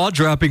really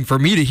jaw-dropping for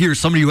me to hear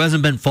somebody who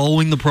hasn't been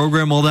following the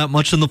program all that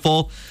much in the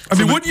fall. I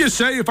mean, wouldn't you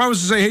say, if I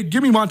was to say, hey,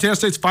 give me Montana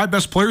State's 5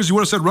 best players, you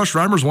would have said Rush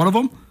Reimer's one of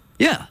them?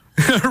 Yeah.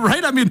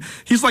 Right? I mean,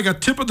 he's like a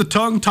tip of the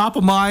tongue, top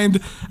of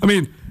mind. I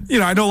mean,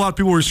 I know a lot of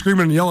people were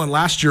screaming and yelling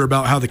last year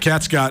about how the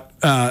Cats got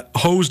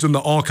hosed in the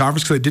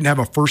all-conference because they didn't have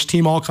a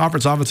first-team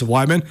all-conference offensive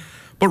lineman.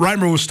 But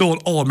Reimer was still an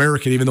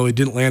All-American, even though he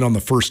didn't land on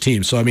the first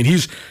team. So, I mean,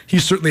 he's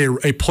certainly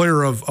a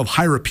player of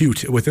high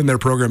repute within their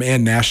program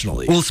and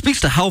nationally. Well, it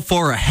speaks to how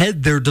far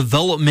ahead their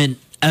development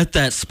at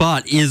that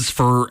spot is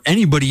for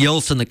anybody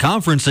else in the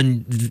conference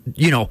and,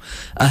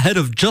 ahead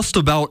of just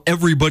about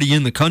everybody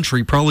in the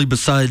country, probably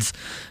besides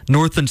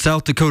North and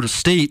South Dakota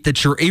State,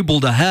 that you're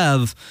able to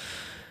have.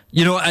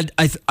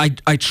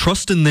 I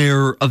trust in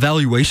their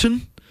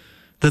evaluation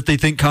that they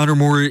think Connor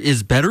Moore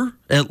is better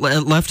at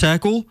left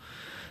tackle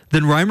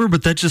than Reimer,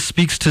 but that just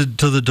speaks to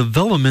the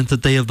development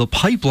that they have, the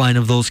pipeline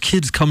of those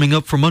kids coming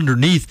up from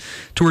underneath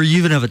to where you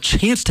even have a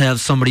chance to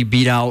have somebody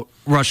beat out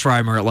Rush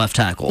Reimer at left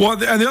tackle.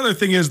 Well, and the other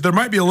thing is there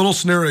might be a little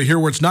scenario here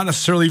where it's not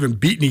necessarily even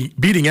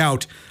beating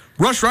out.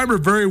 Rush Reimer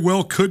very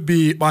well could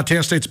be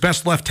Montana State's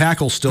best left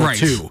tackle still, right,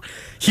 too.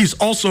 He's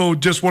also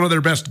just one of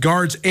their best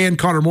guards, and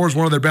Connor Moore is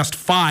one of their best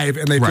 5,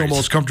 and they feel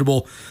most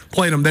comfortable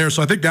playing him there.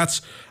 So I think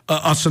that's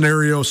a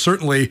scenario,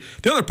 certainly.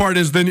 The other part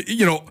is then,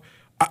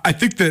 I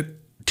think that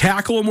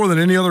tackle more than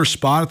any other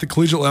spot at the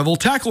collegiate level.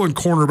 Tackle and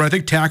corner, but I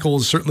think tackle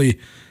is certainly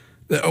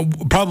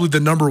probably the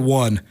number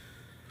one.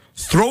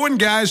 Throwing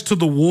guys to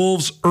the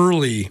Wolves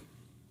early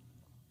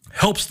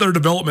helps their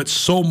development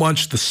so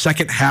much the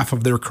second half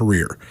of their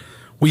career.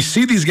 We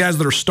see these guys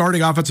that are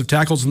starting offensive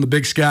tackles in the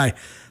Big Sky.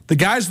 The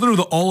guys that are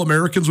the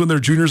All-Americans when they're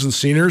juniors and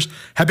seniors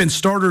have been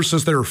starters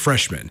since they were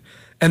freshmen.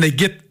 And they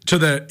get to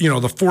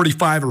the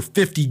 45 or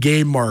 50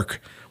 game mark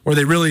where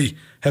they really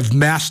have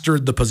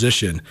mastered the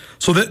position.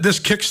 So this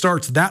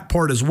kickstarts that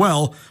part as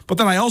well. But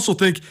then I also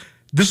think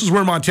this is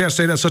where Montana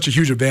State has such a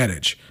huge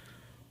advantage.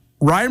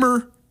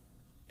 Reimer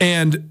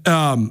and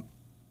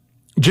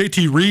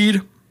JT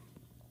Reed,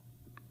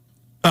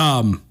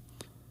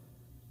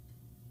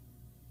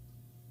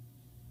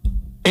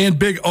 and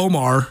Big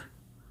Omar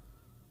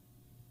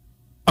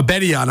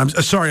Abedian. I'm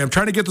sorry, I'm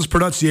trying to get this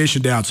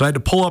pronunciation down, so I had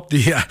to pull up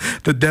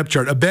the depth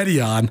chart.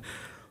 Abedian.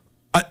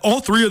 All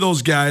 3 of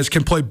those guys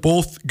can play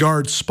both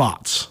guard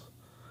spots.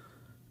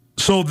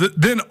 So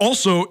then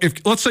also,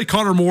 if let's say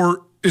Connor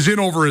Moore is in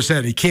over his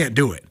head, he can't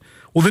do it.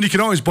 Well, then you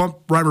can always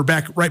bump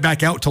Reimer right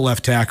back out to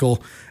left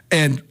tackle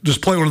and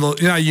just play one of those.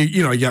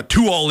 You got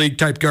 2 all-league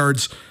type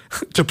guards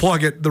to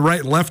plug at the right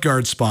and left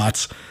guard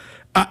spots.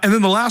 And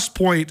then the last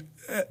point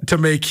to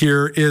make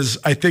here is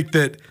I think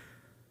that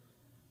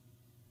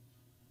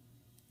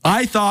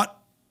I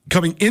thought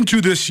coming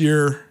into this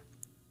year,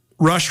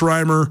 Rush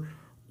Reimer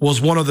was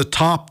one of the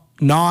top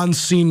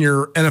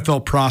non-senior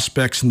NFL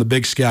prospects in the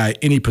Big Sky,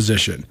 any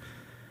position.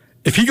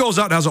 If he goes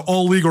out and has an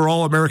all-league or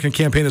all-American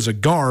campaign as a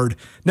guard,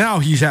 now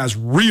he has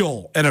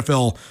real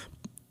NFL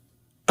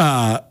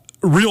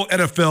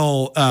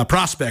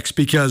prospects,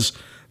 because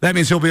that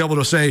means he'll be able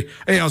to say,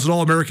 hey, I was an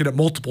all-American at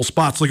multiple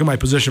spots. Look at my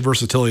position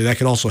versatility. That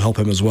could also help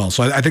him as well.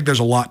 So I think there's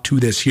a lot to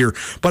this here.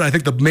 But I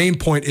think the main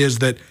point is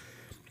that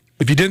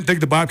if you didn't think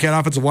the Bobcat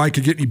offensive line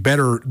could get any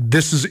better,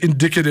 this is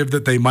indicative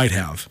that they might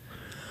have.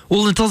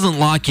 Well, it doesn't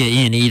lock you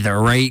in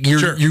either, right?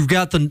 You've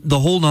got the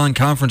whole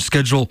non-conference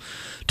schedule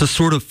to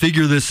sort of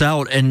figure this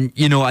out. And,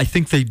 I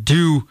think they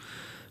do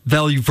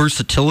value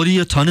versatility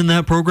a ton in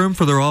that program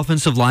for their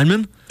offensive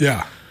linemen.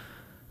 Yeah.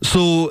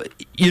 So,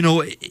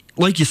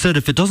 like you said,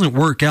 if it doesn't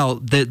work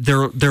out,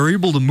 they're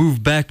able to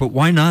move back, but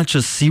why not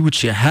just see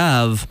what you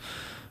have?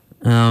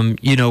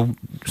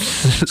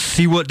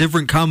 See what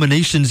different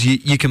combinations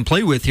you can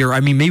play with here.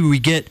 I mean, maybe we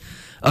get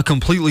a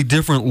completely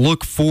different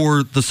look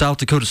for the South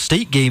Dakota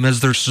State game as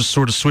they're just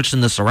sort of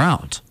switching this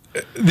around.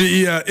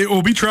 It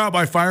will be trial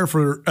by fire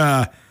for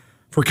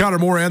Connor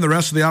Moore and the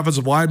rest of the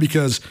offensive line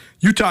because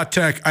Utah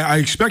Tech, I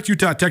expect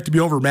Utah Tech to be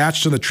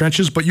overmatched in the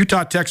trenches, but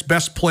Utah Tech's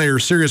best player,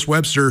 Cyrus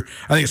Webster,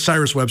 I think it's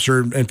Cyrus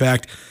Webster, in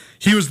fact,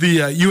 he was the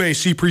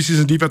UAC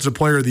preseason defensive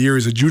player of the year.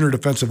 He's a junior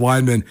defensive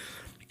lineman.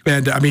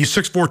 And, he's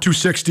 6'4",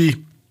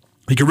 260.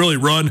 He can really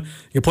run.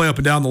 He can play up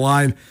and down the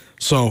line.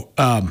 So,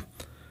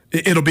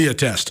 it'll be a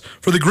test.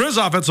 For the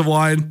Grizz offensive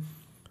line,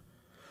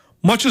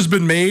 much has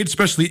been made,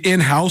 especially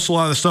in-house, a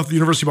lot of the stuff the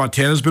University of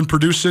Montana has been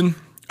producing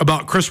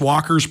about Chris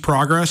Walker's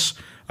progress.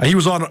 He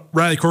was on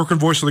Riley Corcoran,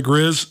 Voice of the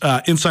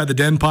Grizz, Inside the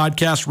Den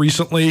podcast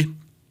recently.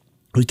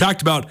 He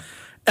talked about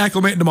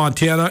acclimating to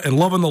Montana and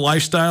loving the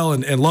lifestyle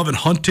and loving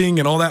hunting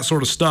and all that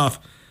sort of stuff.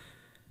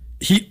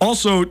 He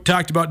also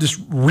talked about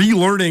just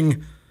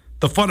relearning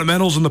the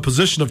fundamentals in the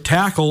position of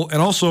tackle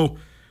and also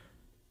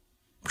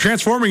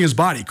transforming his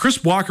body.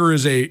 Chris Walker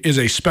is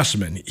a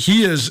specimen.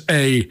 He is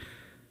a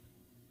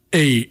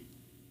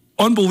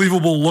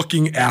unbelievable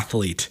looking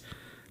athlete,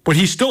 but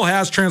he still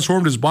has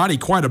transformed his body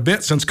quite a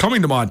bit since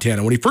coming to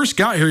Montana. When he first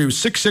got here, he was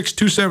 6'6",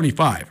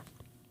 275.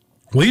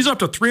 Well, he's up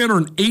to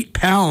 308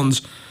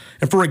 pounds,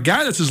 and for a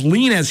guy that's as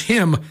lean as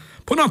him,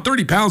 putting on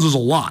 30 pounds is a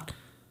lot.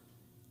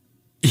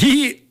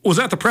 He was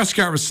at the press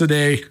conference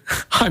today.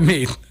 I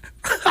mean,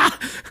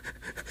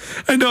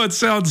 I know it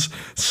sounds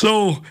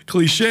so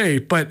cliche,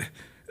 but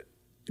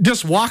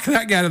just walk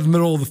that guy to the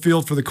middle of the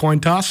field for the coin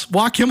toss.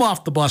 Walk him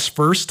off the bus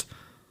first.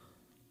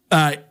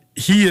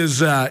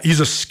 He's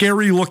a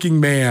scary looking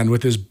man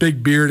with his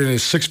big beard and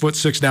his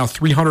 6'6", now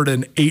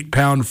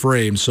 308-pound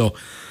frame. So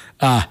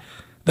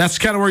that's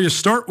kind of where you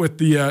start with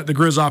the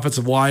Grizz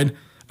offensive line.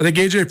 I think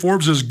A.J.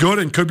 Forbes is good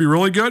and could be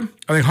really good.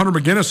 I think Hunter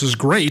McGinnis is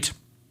great.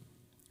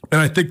 And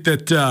I think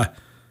that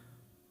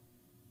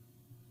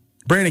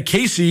Brandon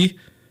Casey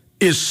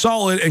is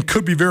solid and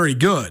could be very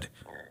good.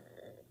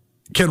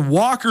 Can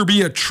Walker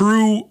be a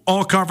true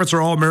all-conference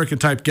or all-American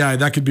type guy?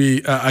 That could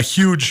be a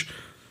huge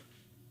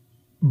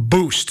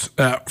boost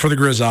for the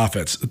Grizz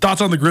offense.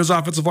 Thoughts on the Grizz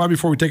offensive line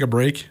before we take a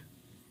break?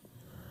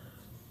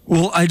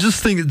 Well, I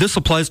just think this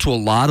applies to a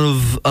lot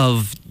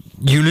of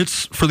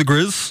units for the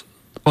Grizz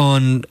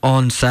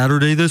on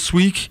Saturday this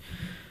week.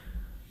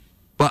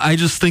 But I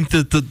just think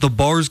that the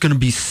bar is going to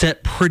be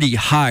set pretty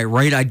high,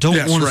 right? I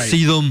don't want to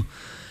see them.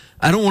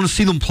 I don't want to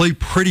see them play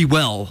pretty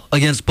well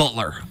against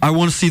Butler. I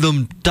want to see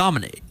them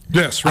dominate.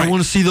 Yes, right. I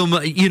want to see them,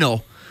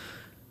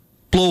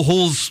 blow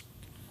holes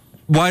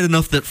wide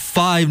enough that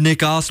 5 Nick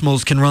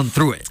Osmos can run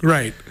through it.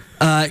 Right.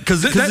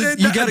 Because you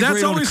got to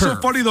that's always so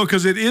funny though,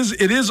 because it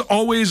is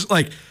always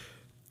like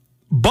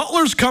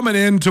Butler's coming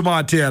into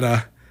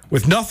Montana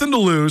with nothing to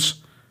lose.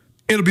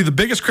 It'll be the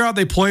biggest crowd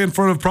they play in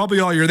front of probably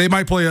all year. They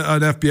might play an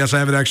FBS. I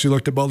haven't actually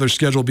looked at Butler's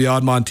schedule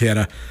beyond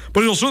Montana,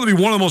 but it'll certainly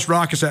be one of the most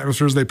raucous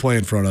atmospheres they play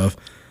in front of.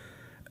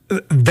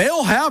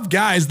 They'll have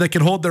guys that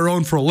can hold their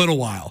own for a little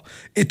while.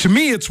 To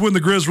me, it's when the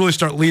Grizz really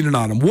start leaning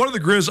on them. What are the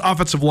Grizz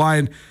offensive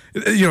line?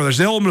 There's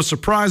the element of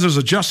surprise. There's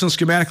adjusting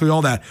schematically,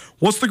 all that.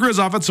 What's the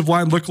Grizz offensive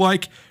line look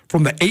like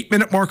from the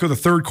 8-minute mark of the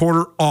third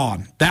quarter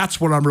on? That's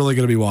what I'm really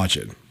going to be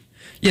watching.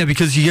 Yeah,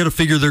 because you got to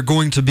figure they're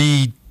going to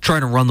be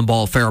trying to run the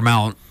ball a fair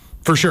amount.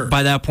 For sure.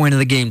 By that point in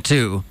the game,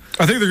 too.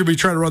 I think they're going to be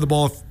trying to run the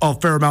ball a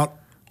fair amount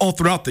all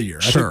throughout the year.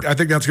 Sure. I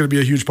think that's going to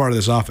be a huge part of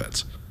this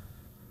offense.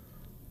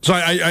 So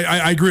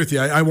I agree with you.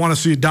 I want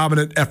to see a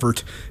dominant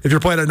effort. If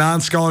you're playing a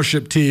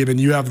non-scholarship team and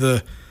you have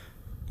the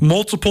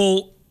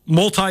multiple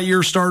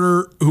multi-year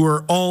starter who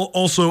are all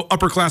also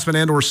upperclassmen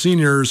and or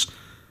seniors,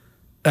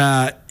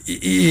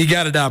 you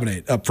got to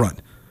dominate up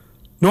front.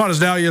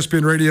 Nuanez Now,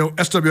 ESPN Radio,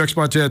 SWX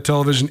Montana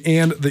Television,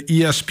 and the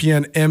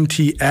ESPN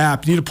MT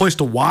app. You need a place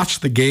to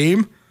watch the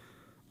game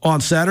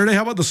on Saturday?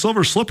 How about the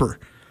Silver Slipper?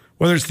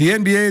 Whether it's the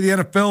NBA,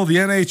 the NFL, the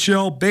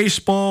NHL,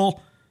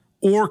 baseball,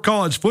 or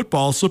college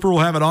football, Slipper will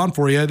have it on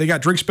for you. They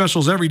got drink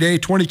specials every day,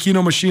 20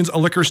 Keno machines, a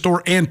liquor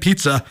store, and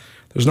pizza.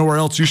 There's nowhere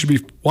else you should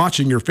be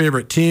watching your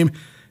favorite team.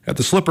 At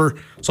the Slipper,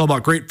 it's all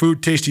about great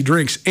food, tasty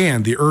drinks,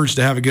 and the urge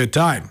to have a good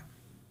time.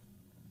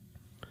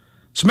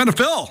 Some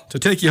NFL to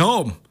take you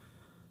home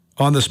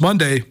on this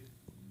Monday.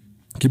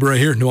 Keep it right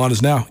here.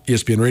 Nuanez Now,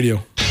 ESPN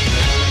Radio.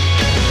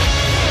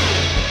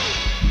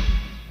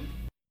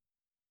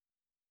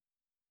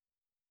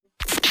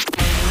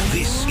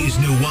 This is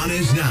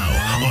Nuanez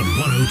Now on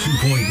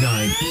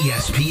 102.9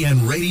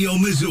 ESPN Radio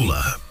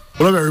Missoula.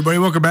 What up, everybody?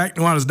 Welcome back.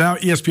 Nuanez Now,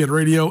 ESPN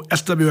Radio,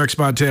 SWX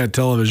Montana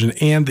Television,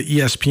 and the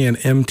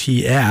ESPN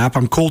MT app.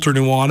 I'm Colter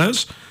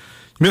Nuanez.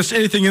 Missed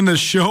anything in this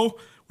show?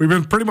 we've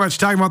been pretty much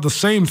talking about the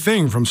same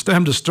thing from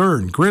stem to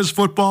stern. Grizz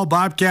football,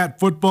 Bobcat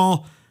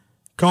football,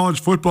 college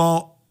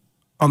football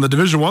on the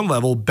Division I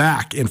level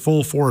back in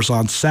full force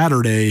on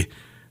Saturday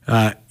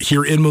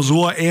here in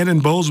Missoula and in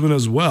Bozeman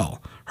as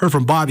well. Heard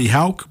from Bobby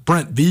Hauck,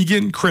 Brent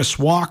Vigen, Chris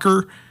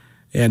Walker,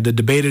 and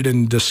debated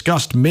and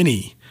discussed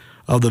many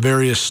of the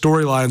various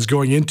storylines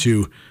going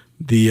into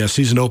the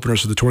season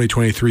openers for the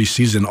 2023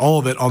 season. All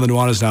of it on the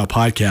Nuanez Now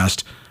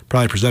podcast,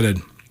 probably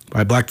presented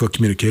by Blackville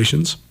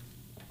Communications,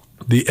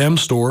 the M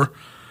Store,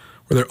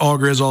 where they're all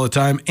Grizz all the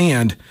time,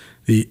 and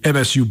the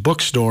MSU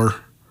Bookstore.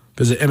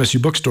 Visit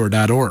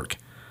msubookstore.org.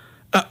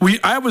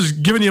 I was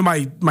giving you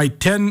my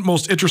 10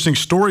 most interesting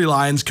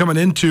storylines coming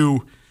into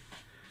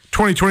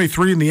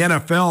 2023 in the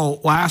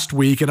NFL last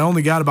week, and I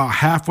only got about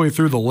halfway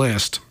through the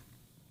list.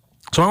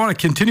 So I want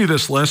to continue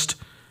this list.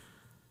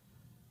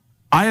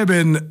 I have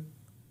been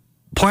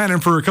planning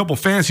for a couple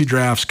fantasy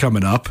drafts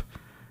coming up,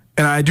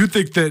 and I do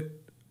think that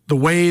the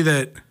way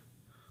that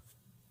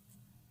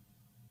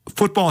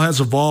football has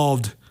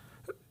evolved,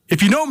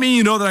 if you know me,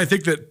 you know that I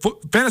think that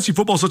fantasy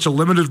football is such a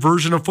limited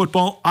version of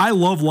football. I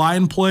love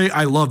line play.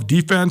 I love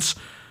defense.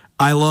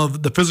 I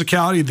love the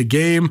physicality of the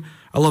game.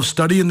 I love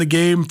studying the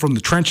game from the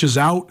trenches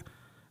out.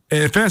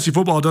 And fantasy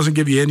football doesn't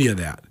give you any of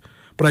that.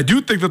 But I do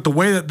think that the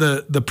way that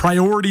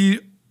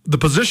the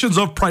positions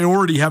of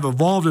priority have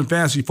evolved in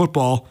fantasy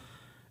football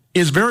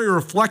is very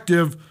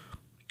reflective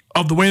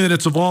of the way that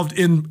it's evolved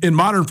in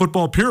modern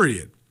football,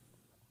 period.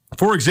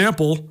 For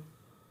example,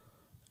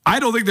 I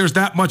don't think there's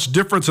that much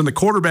difference in the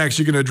quarterbacks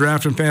you're going to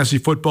draft in fantasy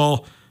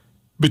football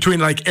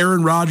between like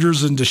Aaron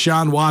Rodgers and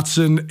Deshaun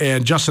Watson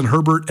and Justin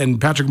Herbert and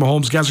Patrick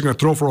Mahomes. Guys are going to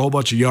throw for a whole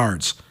bunch of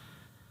yards.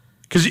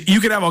 Because you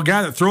can have a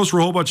guy that throws for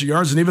a whole bunch of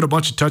yards and even a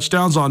bunch of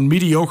touchdowns on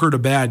mediocre to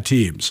bad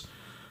teams.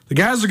 The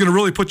guys that are going to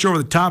really put you over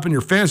the top in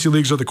your fantasy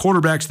leagues are the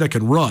quarterbacks that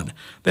can run.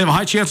 They have a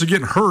high chance of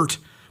getting hurt,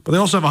 but they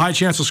also have a high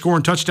chance of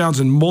scoring touchdowns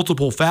in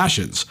multiple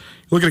fashions.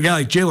 You look at a guy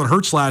like Jalen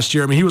Hurts last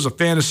year. I mean, he was a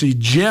fantasy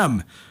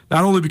gem,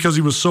 not only because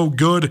he was so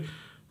good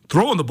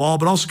throwing the ball,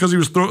 but also because he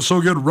was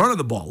so good running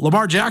the ball.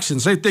 Lamar Jackson,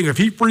 same thing. If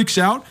he freaks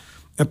out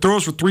and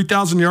throws for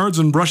 3,000 yards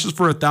and rushes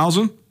for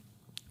 1,000,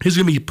 he's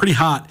going to be pretty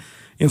hot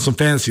in some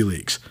fantasy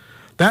leagues.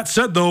 That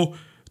said, though,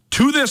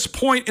 to this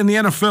point in the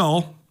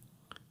NFL,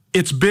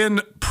 it's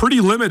been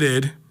pretty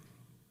limited.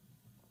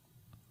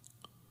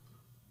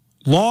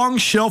 Long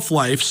shelf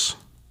lives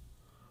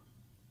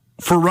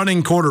for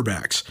running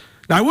quarterbacks.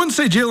 Now, I wouldn't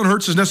say Jalen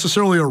Hurts is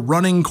necessarily a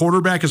running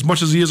quarterback as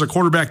much as he is a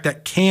quarterback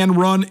that can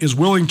run, is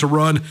willing to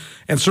run,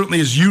 and certainly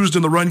is used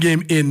in the run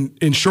game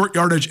in short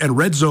yardage and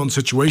red zone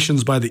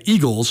situations by the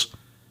Eagles.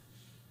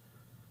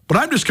 But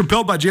I'm just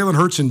compelled by Jalen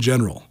Hurts in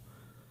general.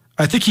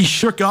 I think he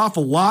shook off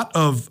a lot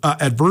of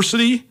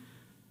adversity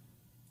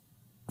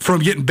from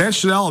getting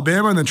benched at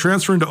Alabama and then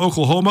transferring to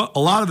Oklahoma. A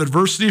lot of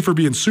adversity for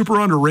being super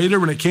underrated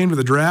when it came to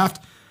the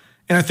draft.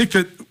 And I think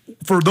that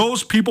for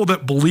those people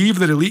that believe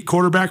that elite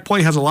quarterback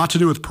play has a lot to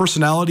do with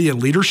personality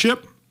and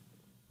leadership,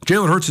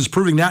 Jalen Hurts is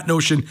proving that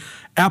notion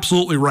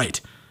absolutely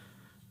right.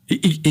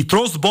 He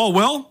throws the ball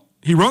well,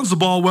 he runs the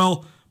ball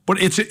well,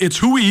 but it's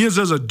who he is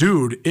as a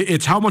dude.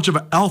 It's how much of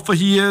an alpha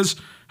he is,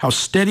 how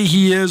steady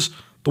he is,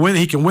 the way that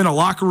he can win a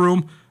locker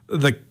room,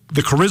 the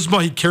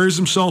charisma he carries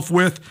himself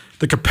with,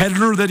 the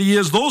competitor that he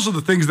is. Those are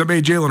the things that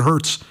made Jalen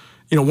Hurts,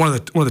 one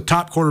of the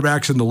top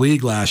quarterbacks in the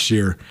league last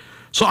year.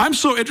 So I'm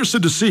so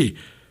interested to see.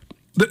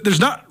 There's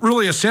not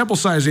really a sample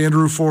size,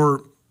 Andrew,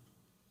 for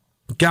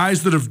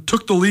guys that have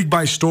took the league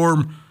by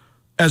storm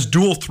as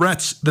dual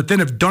threats that then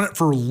have done it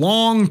for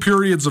long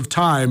periods of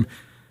time.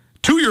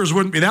 2 years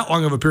wouldn't be that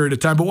long of a period of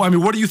time. But, I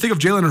mean, what do you think of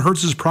Jalen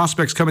Hurts'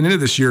 prospects coming into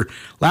this year?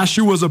 Last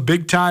year was a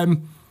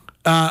big-time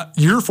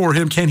year for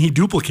him. Can he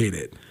duplicate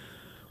it?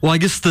 Well, I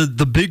guess the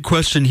big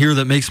question here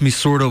that makes me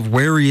sort of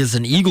wary as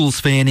an Eagles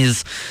fan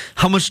is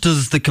how much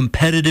does the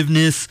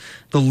competitiveness,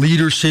 the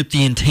leadership,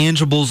 the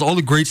intangibles, all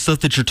the great stuff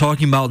that you're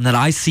talking about and that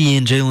I see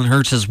in Jalen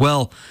Hurts as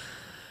well,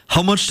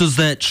 how much does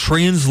that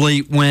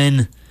translate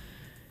when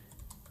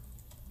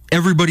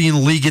everybody in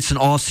the league gets an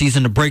off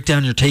season to break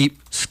down your tape,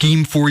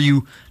 scheme for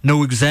you,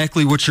 know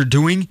exactly what you're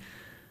doing?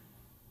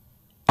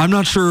 I'm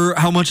not sure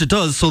how much it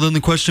does. So then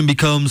the question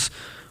becomes,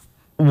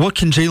 what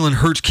can Jalen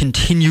Hurts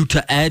continue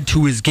to add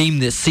to his game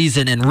this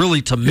season? And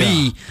really, to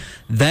me,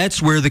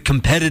 that's where the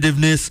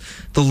competitiveness,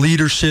 the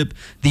leadership,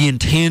 the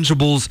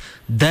intangibles,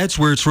 that's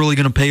where it's really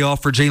going to pay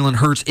off for Jalen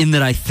Hurts, in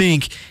that I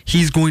think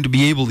he's going to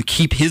be able to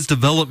keep his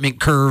development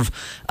curve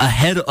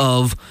ahead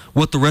of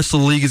what the rest of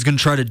the league is going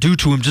to try to do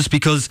to him, just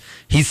because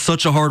he's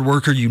such a hard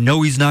worker. You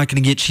know he's not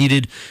going to get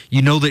cheated.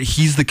 You know that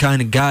he's the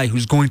kind of guy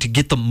who's going to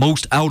get the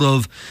most out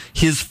of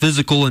his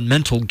physical and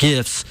mental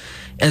gifts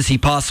as he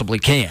possibly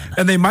can.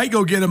 And they might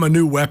go get him a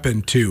new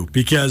weapon, too,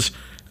 because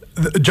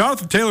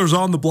Jonathan Taylor's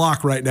on the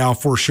block right now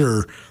for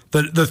sure.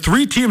 The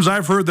three teams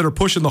I've heard that are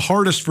pushing the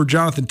hardest for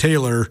Jonathan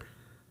Taylor,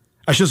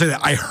 I should say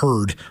that I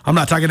heard. I'm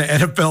not talking to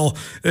NFL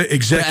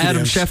executives.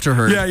 Adam Schefter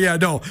heard.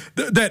 No.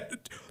 That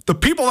the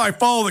people I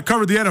follow that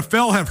cover the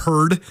NFL have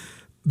heard.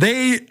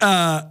 They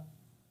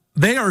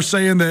are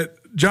saying that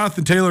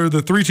Jonathan Taylor,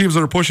 the three teams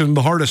that are pushing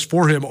the hardest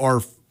for him are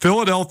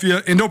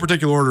Philadelphia, in no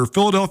particular order,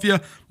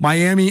 Philadelphia,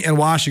 Miami, and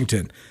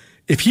Washington.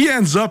 If he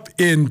ends up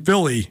in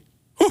Philly,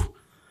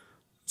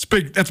 it's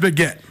big. That's a big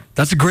get.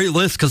 That's a great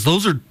list because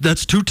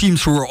that's two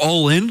teams who are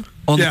all in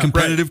on the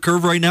competitive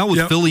curve right now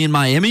with Philly and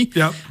Miami,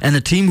 and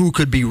a team who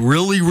could be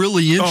really,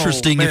 really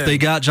interesting if they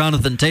got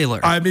Jonathan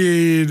Taylor. I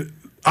mean,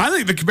 I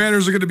think the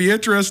Commanders are going to be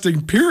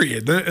interesting,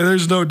 period.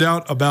 There's no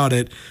doubt about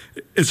it.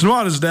 It's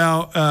Nuanez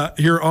now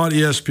here on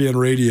ESPN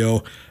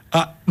Radio.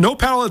 No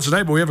Paddleheads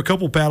tonight, but we have a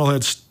couple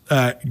Paddleheads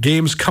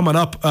games coming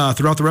up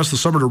throughout the rest of the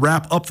summer to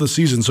wrap up the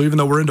season. So even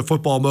though we're into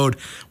football mode,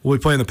 we'll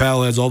be playing the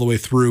Paddleheads all the way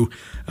through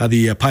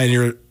the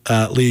Pioneer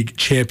League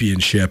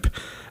Championship.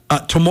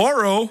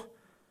 Tomorrow,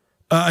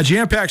 a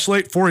jam-packed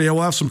slate for you.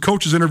 We'll have some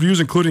coaches' interviews,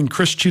 including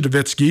Chris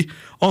Chidovitsky,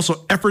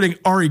 also efforting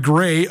Ari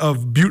Gray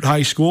of Butte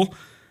High School.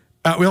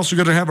 We also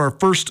going to have our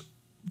first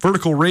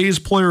Vertical Raise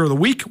Player of the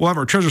Week. We'll have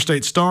our Treasure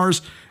State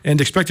Stars, and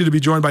expected to be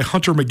joined by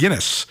Hunter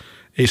McGinnis,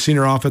 a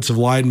senior offensive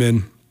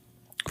lineman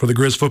for the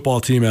Grizz football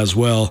team as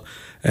well,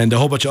 and a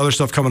whole bunch of other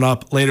stuff coming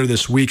up later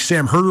this week.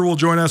 Sam Herder will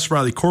join us.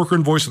 Riley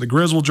Corcoran, voice of the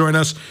Grizz, will join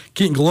us.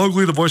 Keaton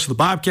Galoglu, the voice of the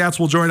Bobcats,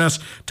 will join us.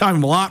 Tommy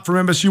Malott from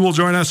MSU will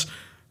join us.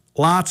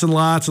 Lots and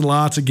lots and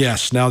lots of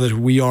guests now that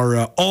we are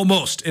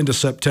almost into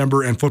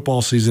September and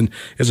football season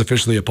is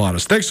officially upon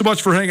us. Thanks so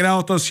much for hanging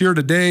out with us here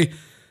today.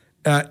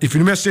 If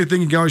you missed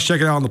anything, you can always check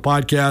it out on the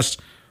podcast.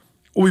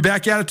 We'll be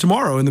back at it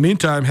tomorrow. In the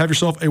meantime, have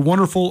yourself a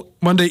wonderful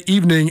Monday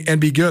evening and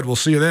be good. We'll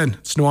see you then.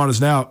 It's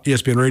Nuanez Now,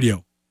 ESPN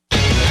Radio.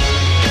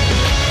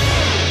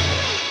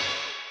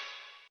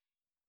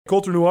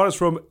 Colter Nuanez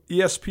from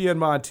ESPN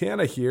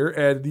Montana here,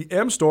 and the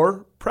M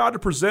Store, proud to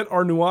present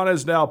our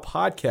Nuanez Now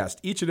podcast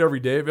each and every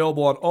day,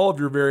 available on all of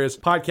your various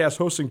podcast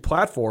hosting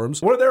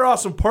platforms. One of their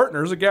awesome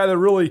partners, a guy that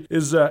really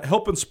is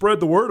helping spread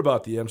the word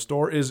about the M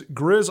Store, is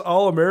Grizz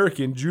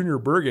All-American Junior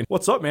Bergen.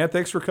 What's up, man?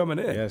 Thanks for coming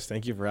in. Yes,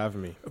 thank you for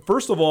having me.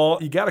 First of all,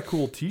 you got a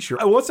cool t-shirt.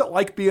 What's it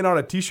like being on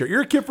a t-shirt?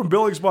 You're a kid from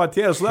Billings,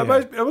 Montana, so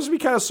that must be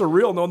kind of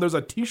surreal knowing there's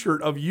a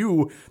t-shirt of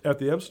you at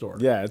the M Store.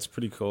 Yeah, it's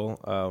pretty cool.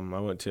 I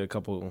went to a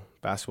couple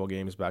basketball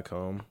games back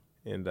home,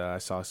 and I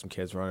saw some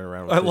kids running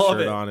around with their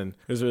shirt on, and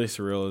it was really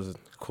surreal. It was a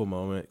cool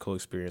moment, cool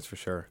experience for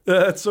sure.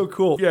 That's so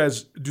cool. You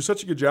guys do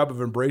such a good job of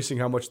embracing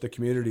how much the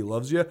community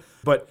loves you.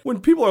 But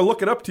when people are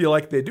looking up to you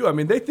like they do, I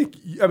mean, they think,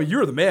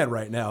 you're the man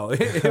right now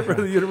for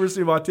the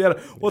University of Montana.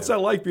 What's that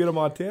like being a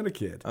Montana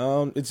kid?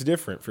 It's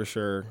different for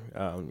sure.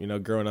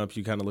 Growing up,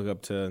 you kind of look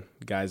up to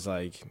guys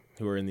like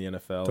who are in the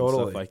NFL and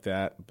stuff like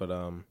that. But,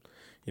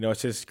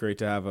 it's just great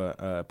to have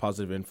a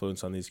positive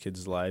influence on these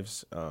kids'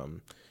 lives.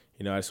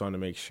 I just want to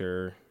make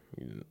sure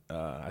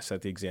I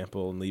set the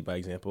example and lead by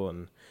example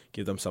and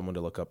give them someone to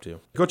look up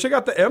to. Go check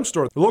out the M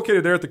Store. They're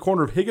located there at the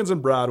corner of Higgins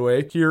and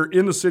Broadway here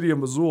in the city of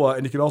Missoula,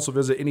 and you can also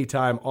visit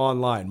anytime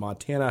online,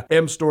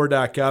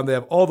 montanamstore.com. They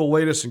have all the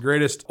latest and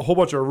greatest, a whole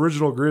bunch of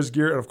original Grizz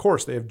gear, and of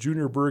course, they have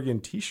Junior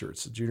Bergen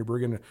t-shirts. Junior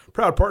Bergen,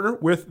 proud partner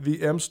with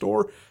the M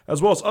Store, as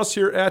well as us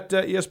here at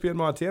ESPN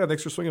Montana.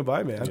 Thanks for swinging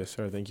by, man. Yes,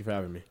 sir. Thank you for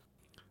having me.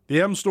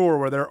 The M Store,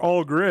 where they're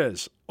all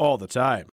Grizz all the time.